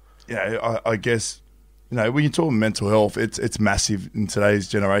guess, when you talk mental health, it's massive in today's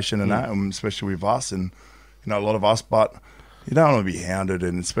generation and that, especially with us and, a lot of us, but you don't want to be hounded,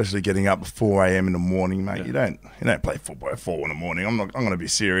 and especially getting up at 4 a.m. in the morning, mate. Yeah. You don't play football at 4 in the morning. I'm going to be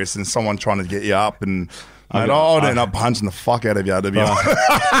serious, and someone trying to get you up, and I'd end up punching the fuck out of you, to be honest.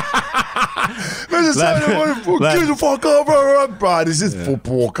 Man, get the fuck up, bro. This is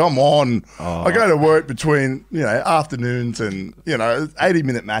football. Come on. I go to work between, afternoons and,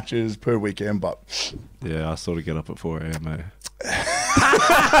 80-minute matches per weekend, but... Yeah, I sort of get up at 4 a.m, mate.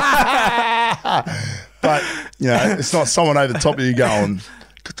 But, it's not someone over the top of you going,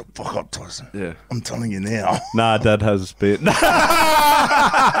 get the fuck up, Tyson. Yeah. I'm telling you now. Nah, Dad has a spit.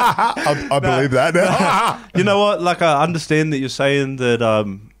 I believe that now. You know what? Like, I understand that you're saying that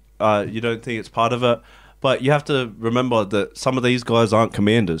you don't think it's part of it, but you have to remember that some of these guys aren't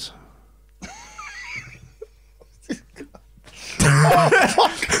commanders.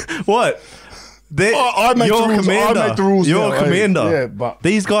 What? I make the rules. Commander. I make the rules. You're a commander. Yeah, but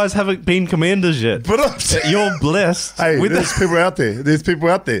these guys haven't been commanders yet. But I'm saying, you're blessed. Hey, there's people out there. There's people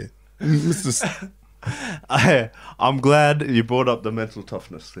out there. Mr. I'm glad you brought up the mental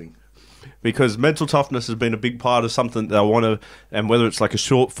toughness thing, because mental toughness has been a big part of something that I want to, and whether it's like a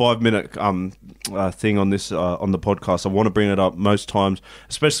short 5-minute thing on this on the podcast, I want to bring it up most times,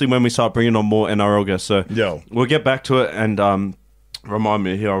 especially when we start bringing on more NRL guests. So we'll get back to it, and remind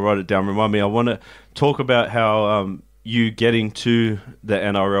me here. I'll write it down. Remind me. I want to talk about how you getting to the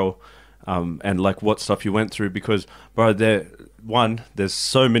NRL and like what stuff you went through, because bro, there's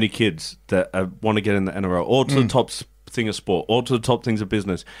so many kids that want to get in the NRL, or to the top thing of sport, or to the top things of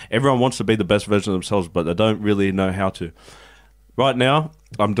business. Everyone wants to be the best version of themselves, but they don't really know how to. Right now,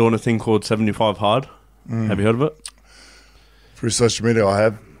 I'm doing a thing called 75 Hard. Have you heard of it? Through social media, I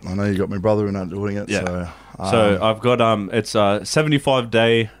have. I know you got my brother in that doing it. Yeah. So I've got it's a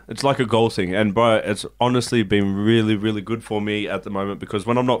 75-day. It's like a goal thing, and bro, it's honestly been really, really good for me at the moment, because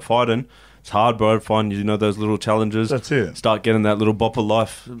when I'm not fighting, it's hard, bro. To find those little challenges. That's it. Start getting that little bop of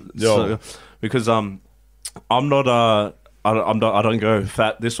life. So, because I'm not I don't go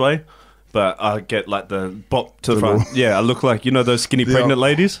fat this way, but I get like the bop to the front. Yeah, I look like those skinny pregnant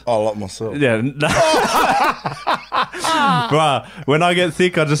ladies. I like myself. Yeah. Bruh, when I get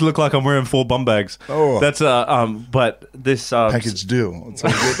thick, I just look like I'm wearing 4 bum bags. Oh. That's but this package deal. It's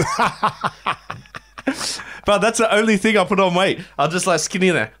all good. But that's the only thing I put on weight. I'll just like skinny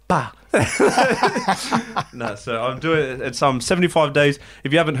in there. Bah. No, so I'm doing it's 75 days.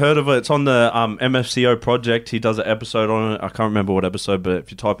 If you haven't heard of it, it's on the MFCO project. He does an episode on it. I can't remember what episode, but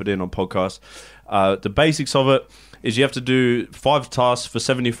if you type it in on podcast, the basics of it is you have to do 5 tasks for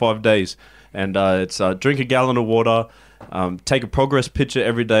 75 days, and it's drink a gallon of water, take a progress picture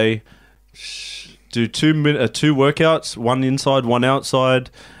every day, do 2 workouts, 1 inside, 1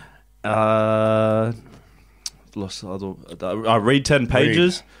 outside. Read 10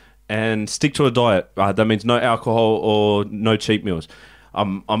 pages and stick to a diet. That means no alcohol or no cheat meals.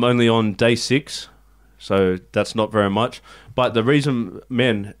 I'm only on day 6, so that's not very much. But the reason,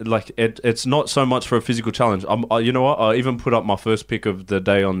 man, like it's not so much for a physical challenge. You know what? I even put up my first pic of the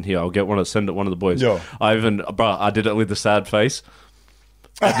day on here. I'll get one. Send it one of the boys. Yo. I did it with a sad face.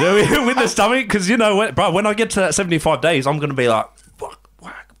 I do it with the stomach, because when I get to that 75 days, I'm gonna be like, fuck,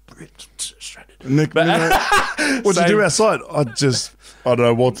 whack, shredded. Nick, what'd you do outside? I don't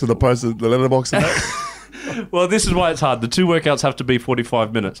know, walked to the post of the letterbox and that. Well, this is why it's hard. The 2 workouts have to be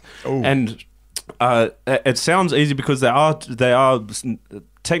 45 minutes. Ooh. And it sounds easy because they are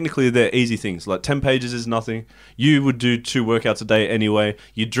technically they're easy things. Like 10 pages is nothing. You would do 2 workouts a day anyway.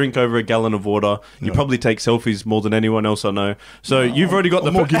 You drink over a gallon of water. You probably take selfies more than anyone else I know. So you've already got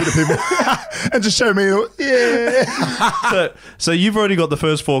more give it to people and just show me. Yeah. So you've already got the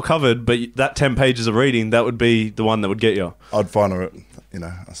first 4 covered, but that 10 pages of reading, that would be the one that would get you. I'd find a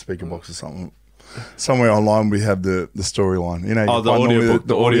speaker box or something. Somewhere online we have the storyline.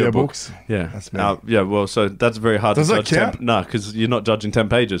 The audio books. Yeah, that's me. Yeah, well, so that's very hard. Does to that judge. count? No, because you're not judging 10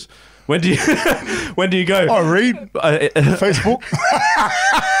 pages. When do you go? I read Facebook.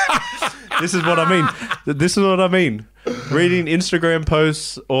 This is what I mean. Reading Instagram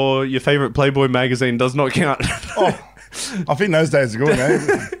posts or your favorite Playboy magazine does not count. I think those days are gone,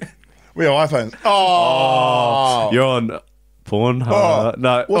 man. We have iPhones. Oh, you're on porn.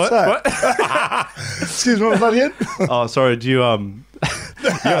 No, what's that? What? Excuse me, what was that again? Oh, sorry. Do you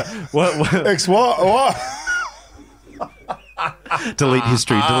what? X what? Delete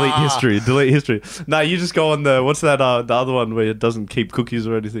history. No, you just go on the what's that? The other one where it doesn't keep cookies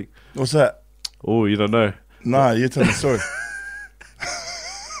or anything. What's that? Oh, you don't know. No, you tell the story.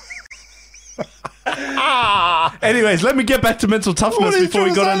 Anyways, let me get back to mental toughness before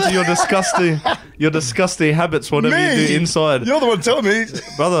we got into your disgusting habits. Whatever you do inside. You're the one telling me,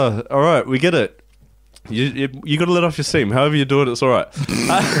 brother. All right, we get it. You got to let off your steam. However you do it, it's all right.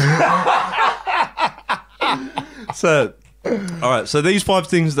 So, all right. So these 5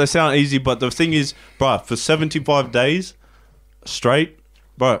 things, they sound easy, but the thing is, bruh, for 75 days straight,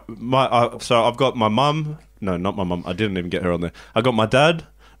 Bro, so I've got my mum. No, not my mum. I didn't even get her on there. I got my dad,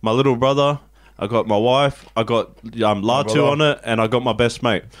 my little brother. I got my wife. I got Latu on it, and I got my best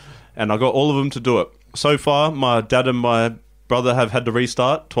mate. And I got all of them to do it. So far, my dad and my brother have had to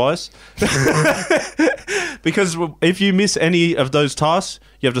restart twice. Because if you miss any of those tasks,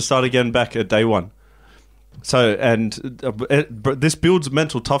 you have to start again back at day one. So, and this builds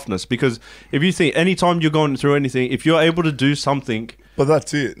mental toughness, because if you think anytime you're going through anything, if you're able to do something... But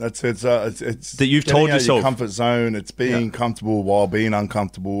that's it. It's that you've told yourself. Your comfort zone. It's being comfortable while being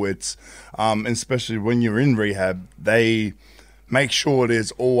uncomfortable. It's especially when you're in rehab, they make sure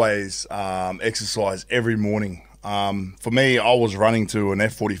there's always exercise every morning. For me, I was running to an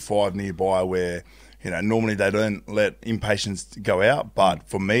F45 nearby where, normally they don't let inpatients go out. But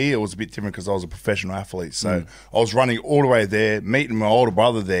for me, it was a bit different because I was a professional athlete. So I was running all the way there, meeting my older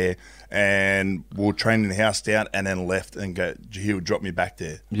brother there, and we were training the house down, and then left and he would drop me back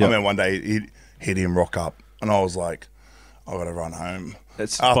there. Yep. I mean, one day he didn't rock up, and I was like, I got to run home.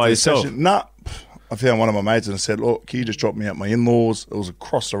 It's by yourself? I found one of my mates and I said, look, can you just drop me at my in-laws? It was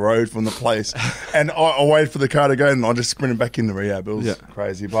across the road from the place. And I waited for the car to go, and I just sprinted back into rehab. It was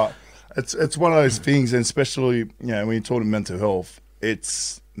crazy. But it's one of those things, and especially, when you're talking mental health,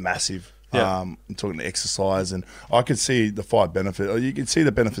 it's massive. Yeah. I'm talking to exercise, and I could see the 5 benefits. You can see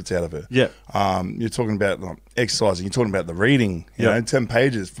the benefits out of it. Yeah. You're talking about exercising. You're talking about the reading. You know, 10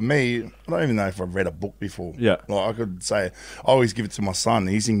 pages. For me, I don't even know if I've read a book before. Yeah. Like I could say, I always give it to my son.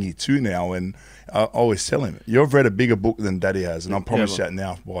 He's in year 2 now, and I always tell him, "You've read a bigger book than Daddy has," and I promise you that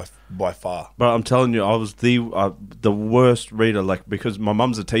now by far. But I'm telling you, I was the worst reader. Because my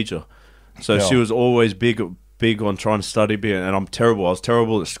mum's a teacher, so she was always big on trying to study, and I'm terrible. I was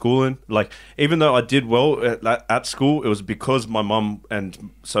terrible at schooling. Even though I did well at school, it was because my mum, and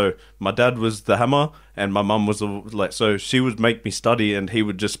so my dad was the hammer and my mum was so she would make me study, and he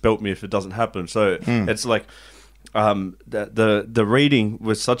would just belt me if it doesn't happen. So it's the reading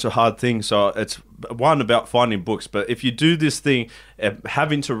was such a hard thing. So it's one about finding books, but if you do this thing,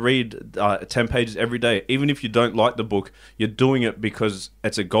 having to read 10 pages every day, even if you don't like the book, you're doing it because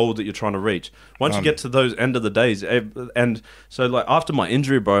it's a goal that you're trying to reach. Once you get to those end of the days, and so after my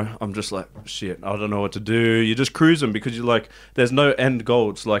injury, bro, I'm just like, shit, I don't know what to do. You're just cruising because you're there's no end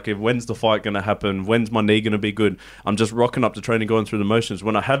goal. It's when's the fight going to happen? When's my knee going to be good? I'm just rocking up to training, going through the motions.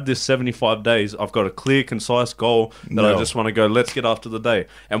 When I have this 75 days, I've got a clear, concise goal that I just want to go, let's get after the day.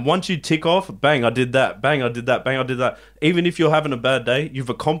 And once you tick off, bang, I did that, bang, I did that, bang, I did that. Even if you're having a bad day, you've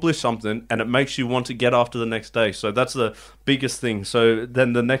accomplished something, and it makes you want to get after the next day. So that's the biggest thing. So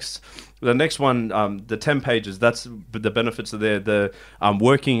then the next one, the 10 pages, that's the benefits are there. The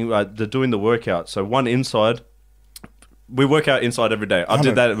working, the doing the workout. So one inside. We work out inside every day. I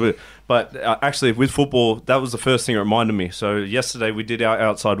did that, but actually with football, that was the first thing it reminded me. So yesterday we did our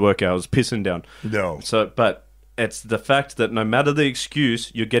outside workout. I was pissing down. No. So, but it's the fact that no matter the excuse,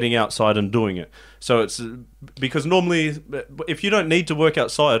 you're getting outside and doing it. So it's because normally, if you don't need to work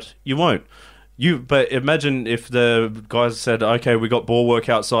outside, you won't. But imagine if the guys said, "Okay, we got ball work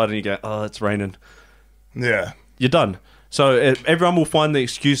outside," and you go, "Oh, it's raining." Yeah, you're done. So everyone will find the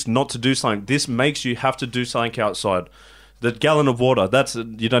excuse not to do something. This makes you have to do something outside. The gallon of water,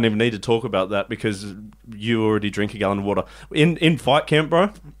 you don't even need to talk about that because you already drink a gallon of water. In fight camp,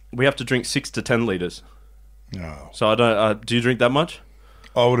 bro, we have to drink 6 to 10 litres. No. So I don't. Do you drink that much?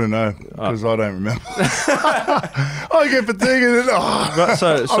 I wouldn't know because I don't remember. I get fatigued and I don't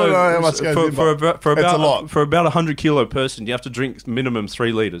know how much goes in. For about 100 kilo person, you have to drink minimum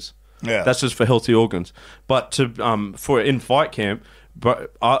 3 litres. Yeah, that's just for healthy organs. But for in fight camp,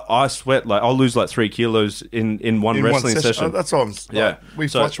 but I sweat I'll lose 3 kilos in one wrestling session. That's what we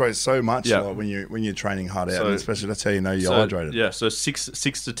fluctuate so much when you're training hard out, and especially that's how you know you're hydrated. Yeah, so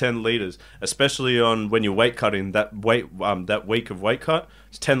 6 to 10 liters, especially on when you're weight cutting. That week of weight cut,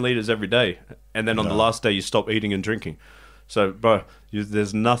 it's 10 liters every day, and then on the last day you stop eating and drinking. So, bro,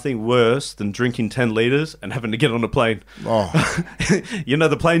 there's nothing worse than drinking 10 liters and having to get on a plane. Oh,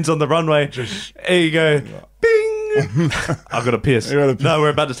 the plane's on the runway. There you go. Bing. I've got to piss. No, we're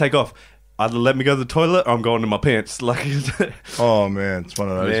about to take off. Either let me go to the toilet or I'm going in my pants. Oh man, it's one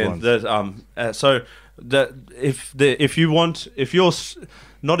of those ones. So if you're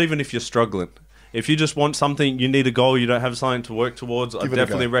not even if you're struggling, if you just want something, you need a goal, you don't have something to work towards, I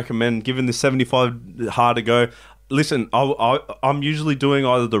definitely recommend giving the 75 hard a go. Listen, I'm usually doing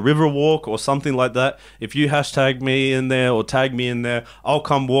either the river walk or something like that. If you hashtag me in there or tag me in there, I'll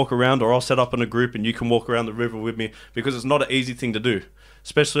come walk around, or I'll set up in a group and you can walk around the river with me, because it's not an easy thing to do.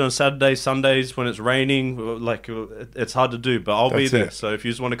 Especially on Saturdays, Sundays, when it's raining, it's hard to do, but I'll be there. So if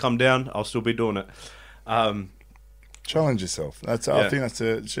you just want to come down, I'll still be doing it. Challenge yourself. That's I think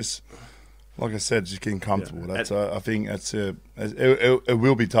it's just like I said, just getting comfortable. Yeah. That's I think it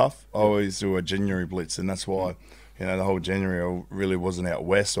will be tough. I always do a January blitz, and that's why the whole January I really wasn't out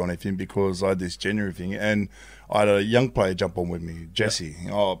west or anything because I had this January thing, and I had a young player jump on with me, Jesse.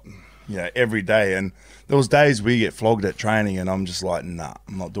 Every day, and there was days we get flogged at training, and I'm just like, nah,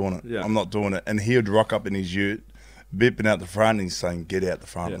 I'm not doing it. Yeah. I'm not doing it. And he would rock up in his ute, bipping out the front, and he's saying, "Get out the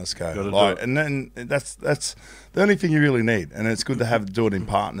front, let's go." And then that's the only thing you really need. And it's good to do it in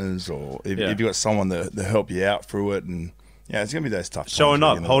partners, or if you got someone to help you out through it. And it's gonna be those tough times. Showing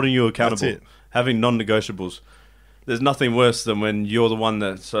up, holding you accountable, having non-negotiables. There's nothing worse than when you're the one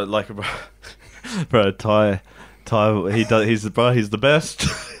that bro, Ty, he's the best.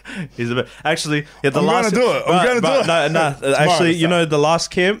 He's the best. Actually, I'm going to do it. No. Actually, the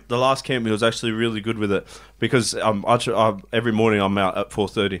last camp, he was actually really good with it because every morning I'm out at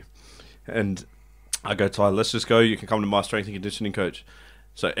 4:30, and I go, Ty, let's just go. You can come to my strength and conditioning coach.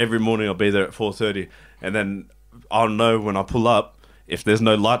 So every morning I'll be there at 4:30, and then I'll know when I pull up if there's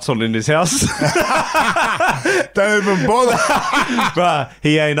no lights on in his house. Don't even bother. Bruh,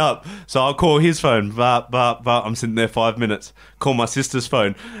 he ain't up. So I'll call his phone. But I'm sitting there 5 minutes. Call my sister's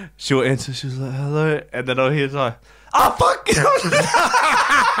phone. She'll answer. She's like, hello. And then I'll hear like, fuck.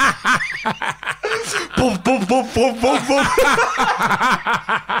 Boom, boom, boom, boom, boom, boom.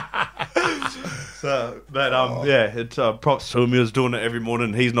 So, but it's props to him. He was doing it every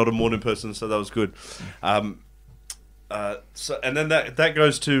morning. He's not a morning person, so that was good. So and then that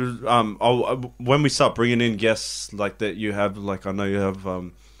goes to when we start bringing in guests like that, you have I know you have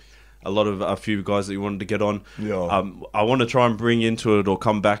a few guys that you wanted to get on. Yeah. I want to try and bring into it or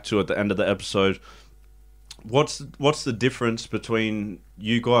come back to at the end of the episode. What's the difference between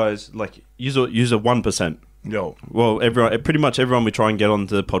you guys? Like, use a 1%. Yo. Well, pretty much everyone we try and get on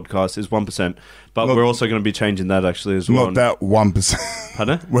the podcast is 1%, but we're also going to be changing that actually as well. Not that 1%.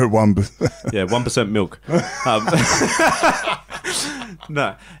 Pardon? We're 1%. Yeah, 1% milk.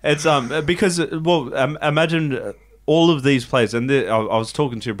 No, it's because imagine all of these players, and I was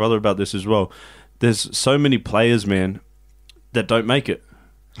talking to your brother about this as well. There's so many players, man, that don't make it.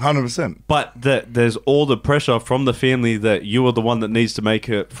 100%. But there's all the pressure from the family that you are the one that needs to make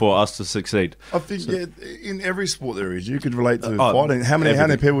it for us to succeed. I think in every sport there is. You could relate to fighting. How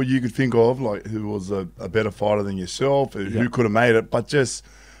many people you could think of who was a better fighter than yourself, who could have made it. But just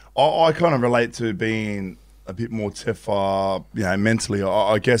I kind of relate to being a bit more tougher, mentally.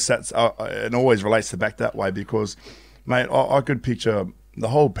 I guess that's it always relates to back that way because, mate, I could picture the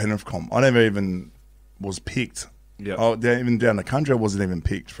whole Penrith comp. I never even was picked. Yeah. Even down the country, I wasn't even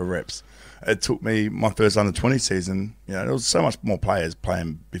picked for reps. It took me my first under-20 season. There was so much more players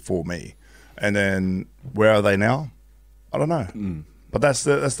playing before me, and then where are they now? I don't know. But that's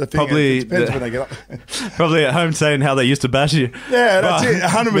the thing. Probably it depends when they get up. Probably at home saying how they used to bash you. Yeah, that's it.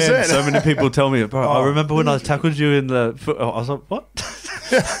 100%. Man, so many people tell me, bro. I remember when I tackled you in the foot. I was like, what?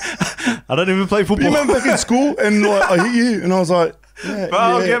 I don't even play football. You remember back in school and I hit you, and I was like. Yeah, but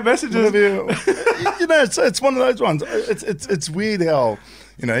I'll get messages. It's one of those ones. It's weird how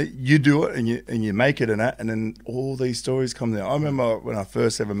you do it and you make it and that, and then all these stories come there. I remember when I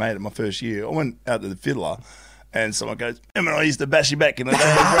first ever made it, my first year, I went out to the Fiddler, and someone goes, "Remember I used to bash you back in the day?"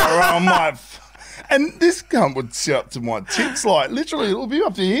 I'm like, and this cunt would sit up to my tits, like literally, it'll be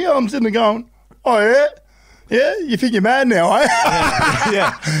up to here. I'm sitting there going, "Oh yeah." Yeah, you think you're mad now, eh?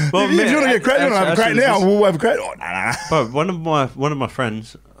 Yeah. Well, if you want to get crazy, you want to have a crate now. We'll have a crate. Oh, nah. But one of my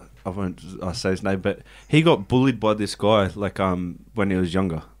friends, I won't say his name, but he got bullied by this guy when he was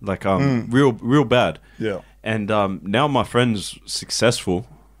younger, real bad. Yeah. And now my friend's successful,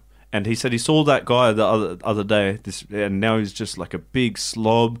 and he said he saw that guy the other day. And now he's just like a big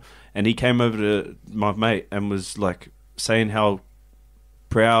slob. And he came over to my mate and was like saying how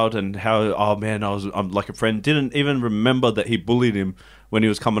proud and how I'm like a friend didn't even remember that he bullied him when he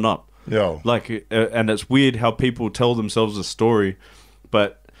was coming up. Yeah, and it's weird how people tell themselves a story,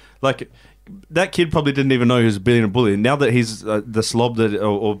 but that kid probably didn't even know he was being a bully. Now that he's the slob that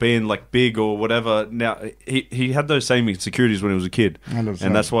or being like big or whatever, now he had those same insecurities when he was a kid, 100%.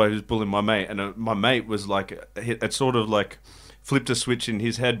 And that's why he was bullying my mate. And my mate was like, it sort of like flipped a switch in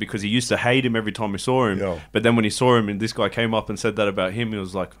his head because he used to hate him every time he saw him. Yo. But then when he saw him and this guy came up and said that about him, he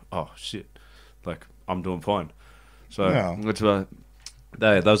was like, oh, shit. Like, I'm doing fine. So,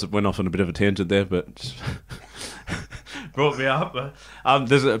 those went off on a bit of a tangent there, but brought me up.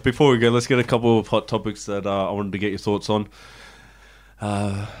 Before we go, let's get a couple of hot topics that I wanted to get your thoughts on.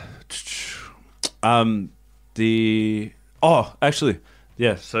 So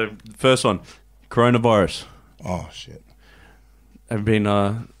first one, coronavirus. Oh, shit. I've been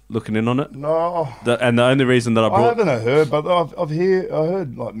looking in on it? No, And the only reason that I I brought... haven't heard, but I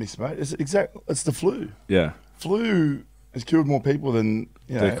heard like Miss Mate. It's the flu. Yeah. Flu has killed more people than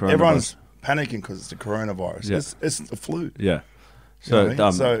everyone's panicking because it's the coronavirus. Yeah. It's the flu. Yeah. You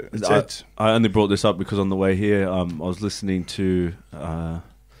know So, what I mean? I only brought this up because on the way here, I was listening to...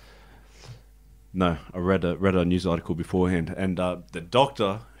 I read a news article beforehand, and the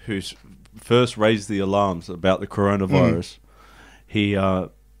doctor who first raised the alarms about the coronavirus,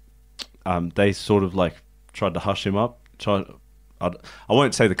 they sort of like tried to hush him up. I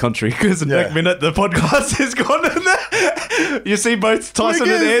won't say the country because the next minute the podcast is gone. You see both Tyson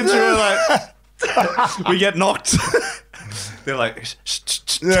and Andrew are like, we get knocked. They're like, shh.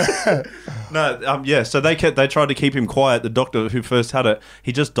 So they tried to keep him quiet. The doctor who first had it,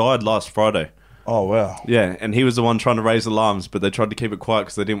 he just died last Friday. Oh, wow. Yeah, and he was the one trying to raise alarms, but they tried to keep it quiet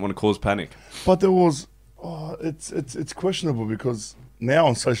because they didn't want to cause panic. But there was, it's questionable because now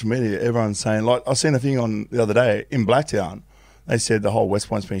on social media, everyone's saying, like, I seen a thing on the other day in Blacktown. They said the whole West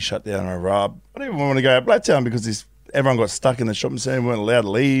Point's been shut down over. I didn't even want to go to Blacktown because everyone got stuck in the shopping centre, weren't allowed to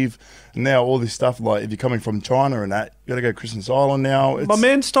leave. And now all this stuff, like if you're coming from China and that, you got to go to Christmas Island now. My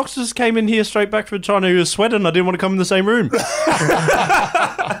man Stocks just came in here straight back from China. He was sweating. I didn't want to come in the same room.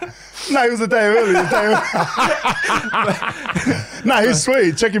 No, it was a day early. No, he's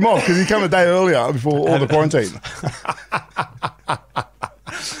sweet. Check him off because he came a day earlier before all the quarantine.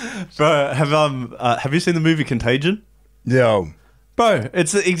 Bro, have you seen the movie Contagion? Yeah. Bro,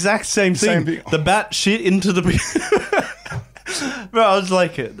 it's the exact same thing. The bat shit into the... Bro, I was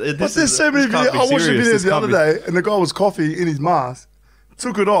like... But there's so many videos. I watched the videos the other day and the guy was coughing in his mask,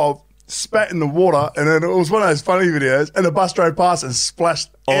 took it off, spat in the water, and then it was one of those funny videos, and the bus drove past and splashed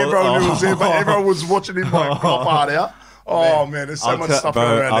everyone who was there, but everyone was watching him like cough hard out. Oh, man, there's so much stuff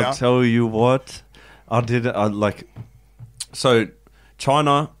going around now. I'll tell you what, so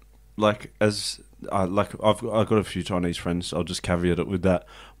China, I've got a few Chinese friends, I'll just caveat it with that,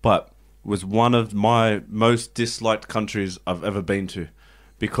 but was one of my most disliked countries I've ever been to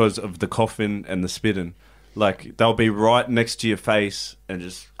because of the coughing and the spitting. Like, they'll be right next to your face and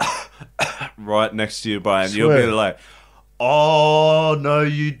just right next to you, bro, and you'll be like, oh, no,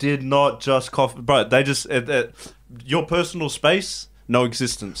 you did not just cough. Bro, they just, your personal space, no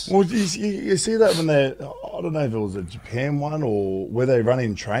existence. Well, you see that when they, I don't know if it was a Japan one or where they run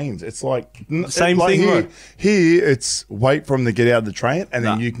in trains. It's like same thing. Here, it's wait for them to get out of the train and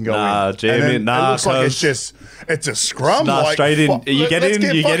then you can go in. Jam in. It looks like it's a scrum. Like, straight in. You get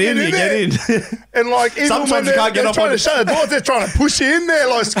in. And like even sometimes you can't get up trying to shut the door, they're trying to push you in there,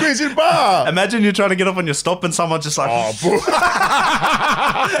 like squeeze your bar. Imagine you're trying to get up on your stop and someone's just like,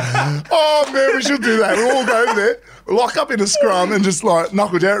 oh man, we should do that. We'll all go over there, lock up in a scrum and just like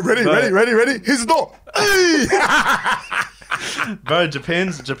knuckle down. Ready. Here's the door. Bro,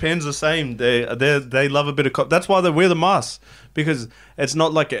 Japan's the same. They love a bit of cough. That's why they wear the masks, because it's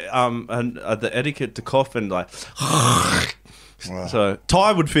not like the etiquette to cough and like. Wow. So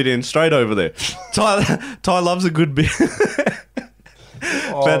Ty would fit in straight over there. Ty loves a good bit.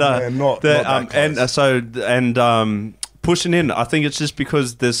 Man, not pushing in. I think it's just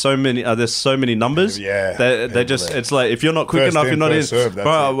because there's so many numbers. Yeah, they just it's like if you're not quick enough, you're not in.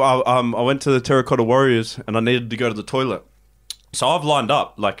 Bro, I went to the Terracotta Warriors and I needed to go to the toilet, so I've lined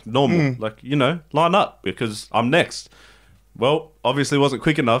up like normal, line up because I'm next. Well, obviously wasn't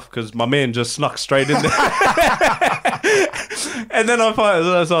quick enough because my man just snuck straight in there. And then so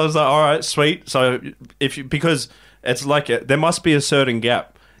I was like, all right, sweet. So because it's like there must be a certain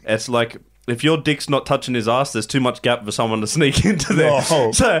gap. It's like if your dick's not touching his ass, there's too much gap for someone to sneak into there.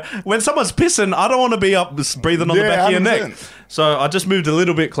 No. So when someone's pissing, I don't want to be up breathing on the back of your neck. So I just moved a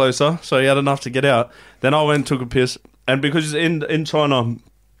little bit closer, so he had enough to get out. Then I went and took a piss. And because in China,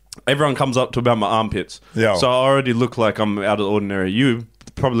 everyone comes up to about my armpits. Yeah. So I already look like I'm out of the ordinary. You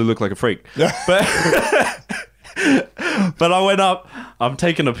probably look like a freak. Yeah. But I went up, I'm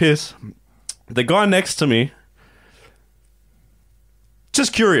taking a piss. The guy next to me,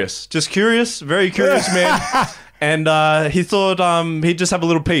 just curious, very curious man. And he thought he'd just have a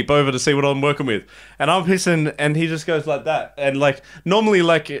little peep over to see what I'm working with. And I'm pissing, and he just goes like that. And like normally,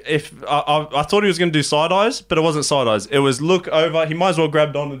 like if I thought he was going to do side eyes, but it wasn't side eyes. It was look over. He might as well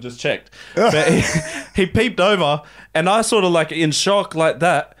grabbed on and just checked. But he peeped over, and I sort of like in shock like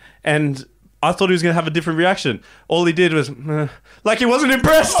that, and I thought he was going to have a different reaction. All he did was like he wasn't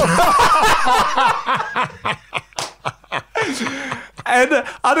impressed. And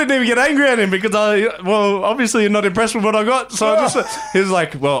I didn't even get angry at him because obviously you're not impressed with what I got. So he was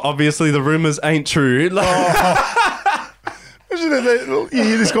like, well, obviously the rumors ain't true. You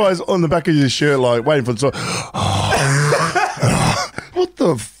hear this guy's on the back of your shirt, like waiting for the. What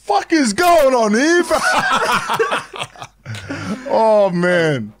the fuck? fuck is going on here, bro? Oh,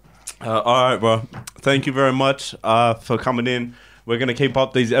 man. All right, bro. Thank you very much for coming in. We're going to keep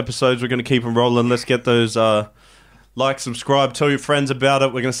up these episodes. We're going to keep them rolling. Let's get those like, subscribe, tell your friends about it.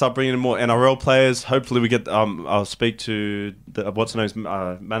 We're going to start bringing in more NRL players. Hopefully we get, I'll speak to, what's her name's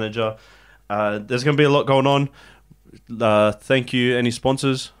manager. There's going to be a lot going on. Thank you. Any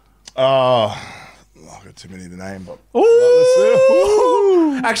sponsors? I've got too many to name. But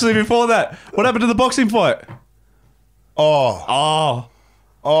Ooh! Actually, before that, what happened to the boxing fight? Don't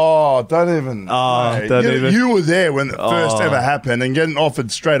even. You were there when it first ever happened and getting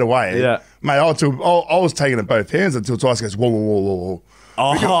offered straight away. Yeah. Mate, I was taking it both hands until Tyson goes, whoa.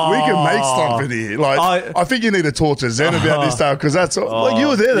 We can make something here. Like, I think you need to talk to Zen about this stuff because that's like you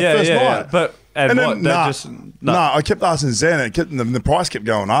were there the first night. But I kept asking Zen and the price kept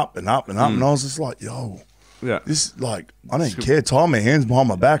going up and up and up, and I was just like, yo, this like I don't care. Tie my hands behind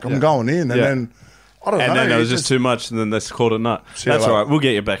my back. I'm going in, and then I don't know. And then it was just too much, and then they called it nut. That's all right. We'll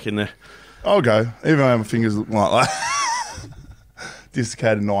get you back in there. I'll go. Even though my fingers look like that.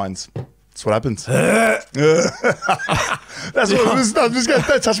 Dislocated nines. That's what happens. That's what it was. I'm just going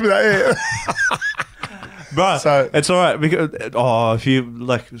to touch me that. Bro, so, it's all right because if you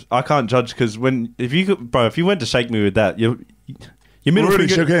like, I can't judge because if you went to shake me with that, your middle already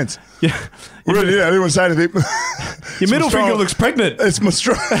finger shook hands. Yeah, already. I didn't want to say anything. Your middle finger looks pregnant. It's my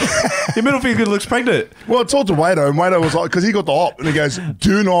strong. Your middle finger looks pregnant. Well, I talked to Wado, and Wado was like, because he got the op, and he goes,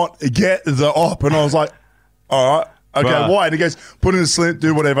 "Do not get the op," and I was like, "All right." Okay, why? And he goes, put in a slant,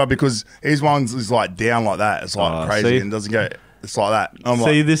 do whatever, because his one's is like down like that. It's like crazy and doesn't go. It's like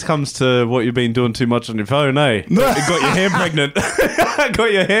that. This comes to what you've been doing too much on your phone, eh? No. You got your hand pregnant.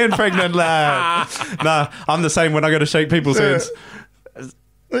 Got your hand pregnant, lad. Nah, I'm the same when I go to shake people's hands.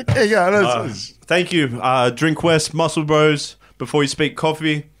 Thank you. Drink West, Muscle Bros, Before You Speak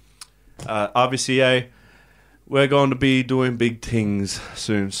Coffee, RBCA. We're going to be doing big things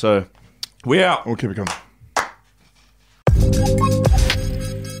soon, so we out. We'll keep it coming.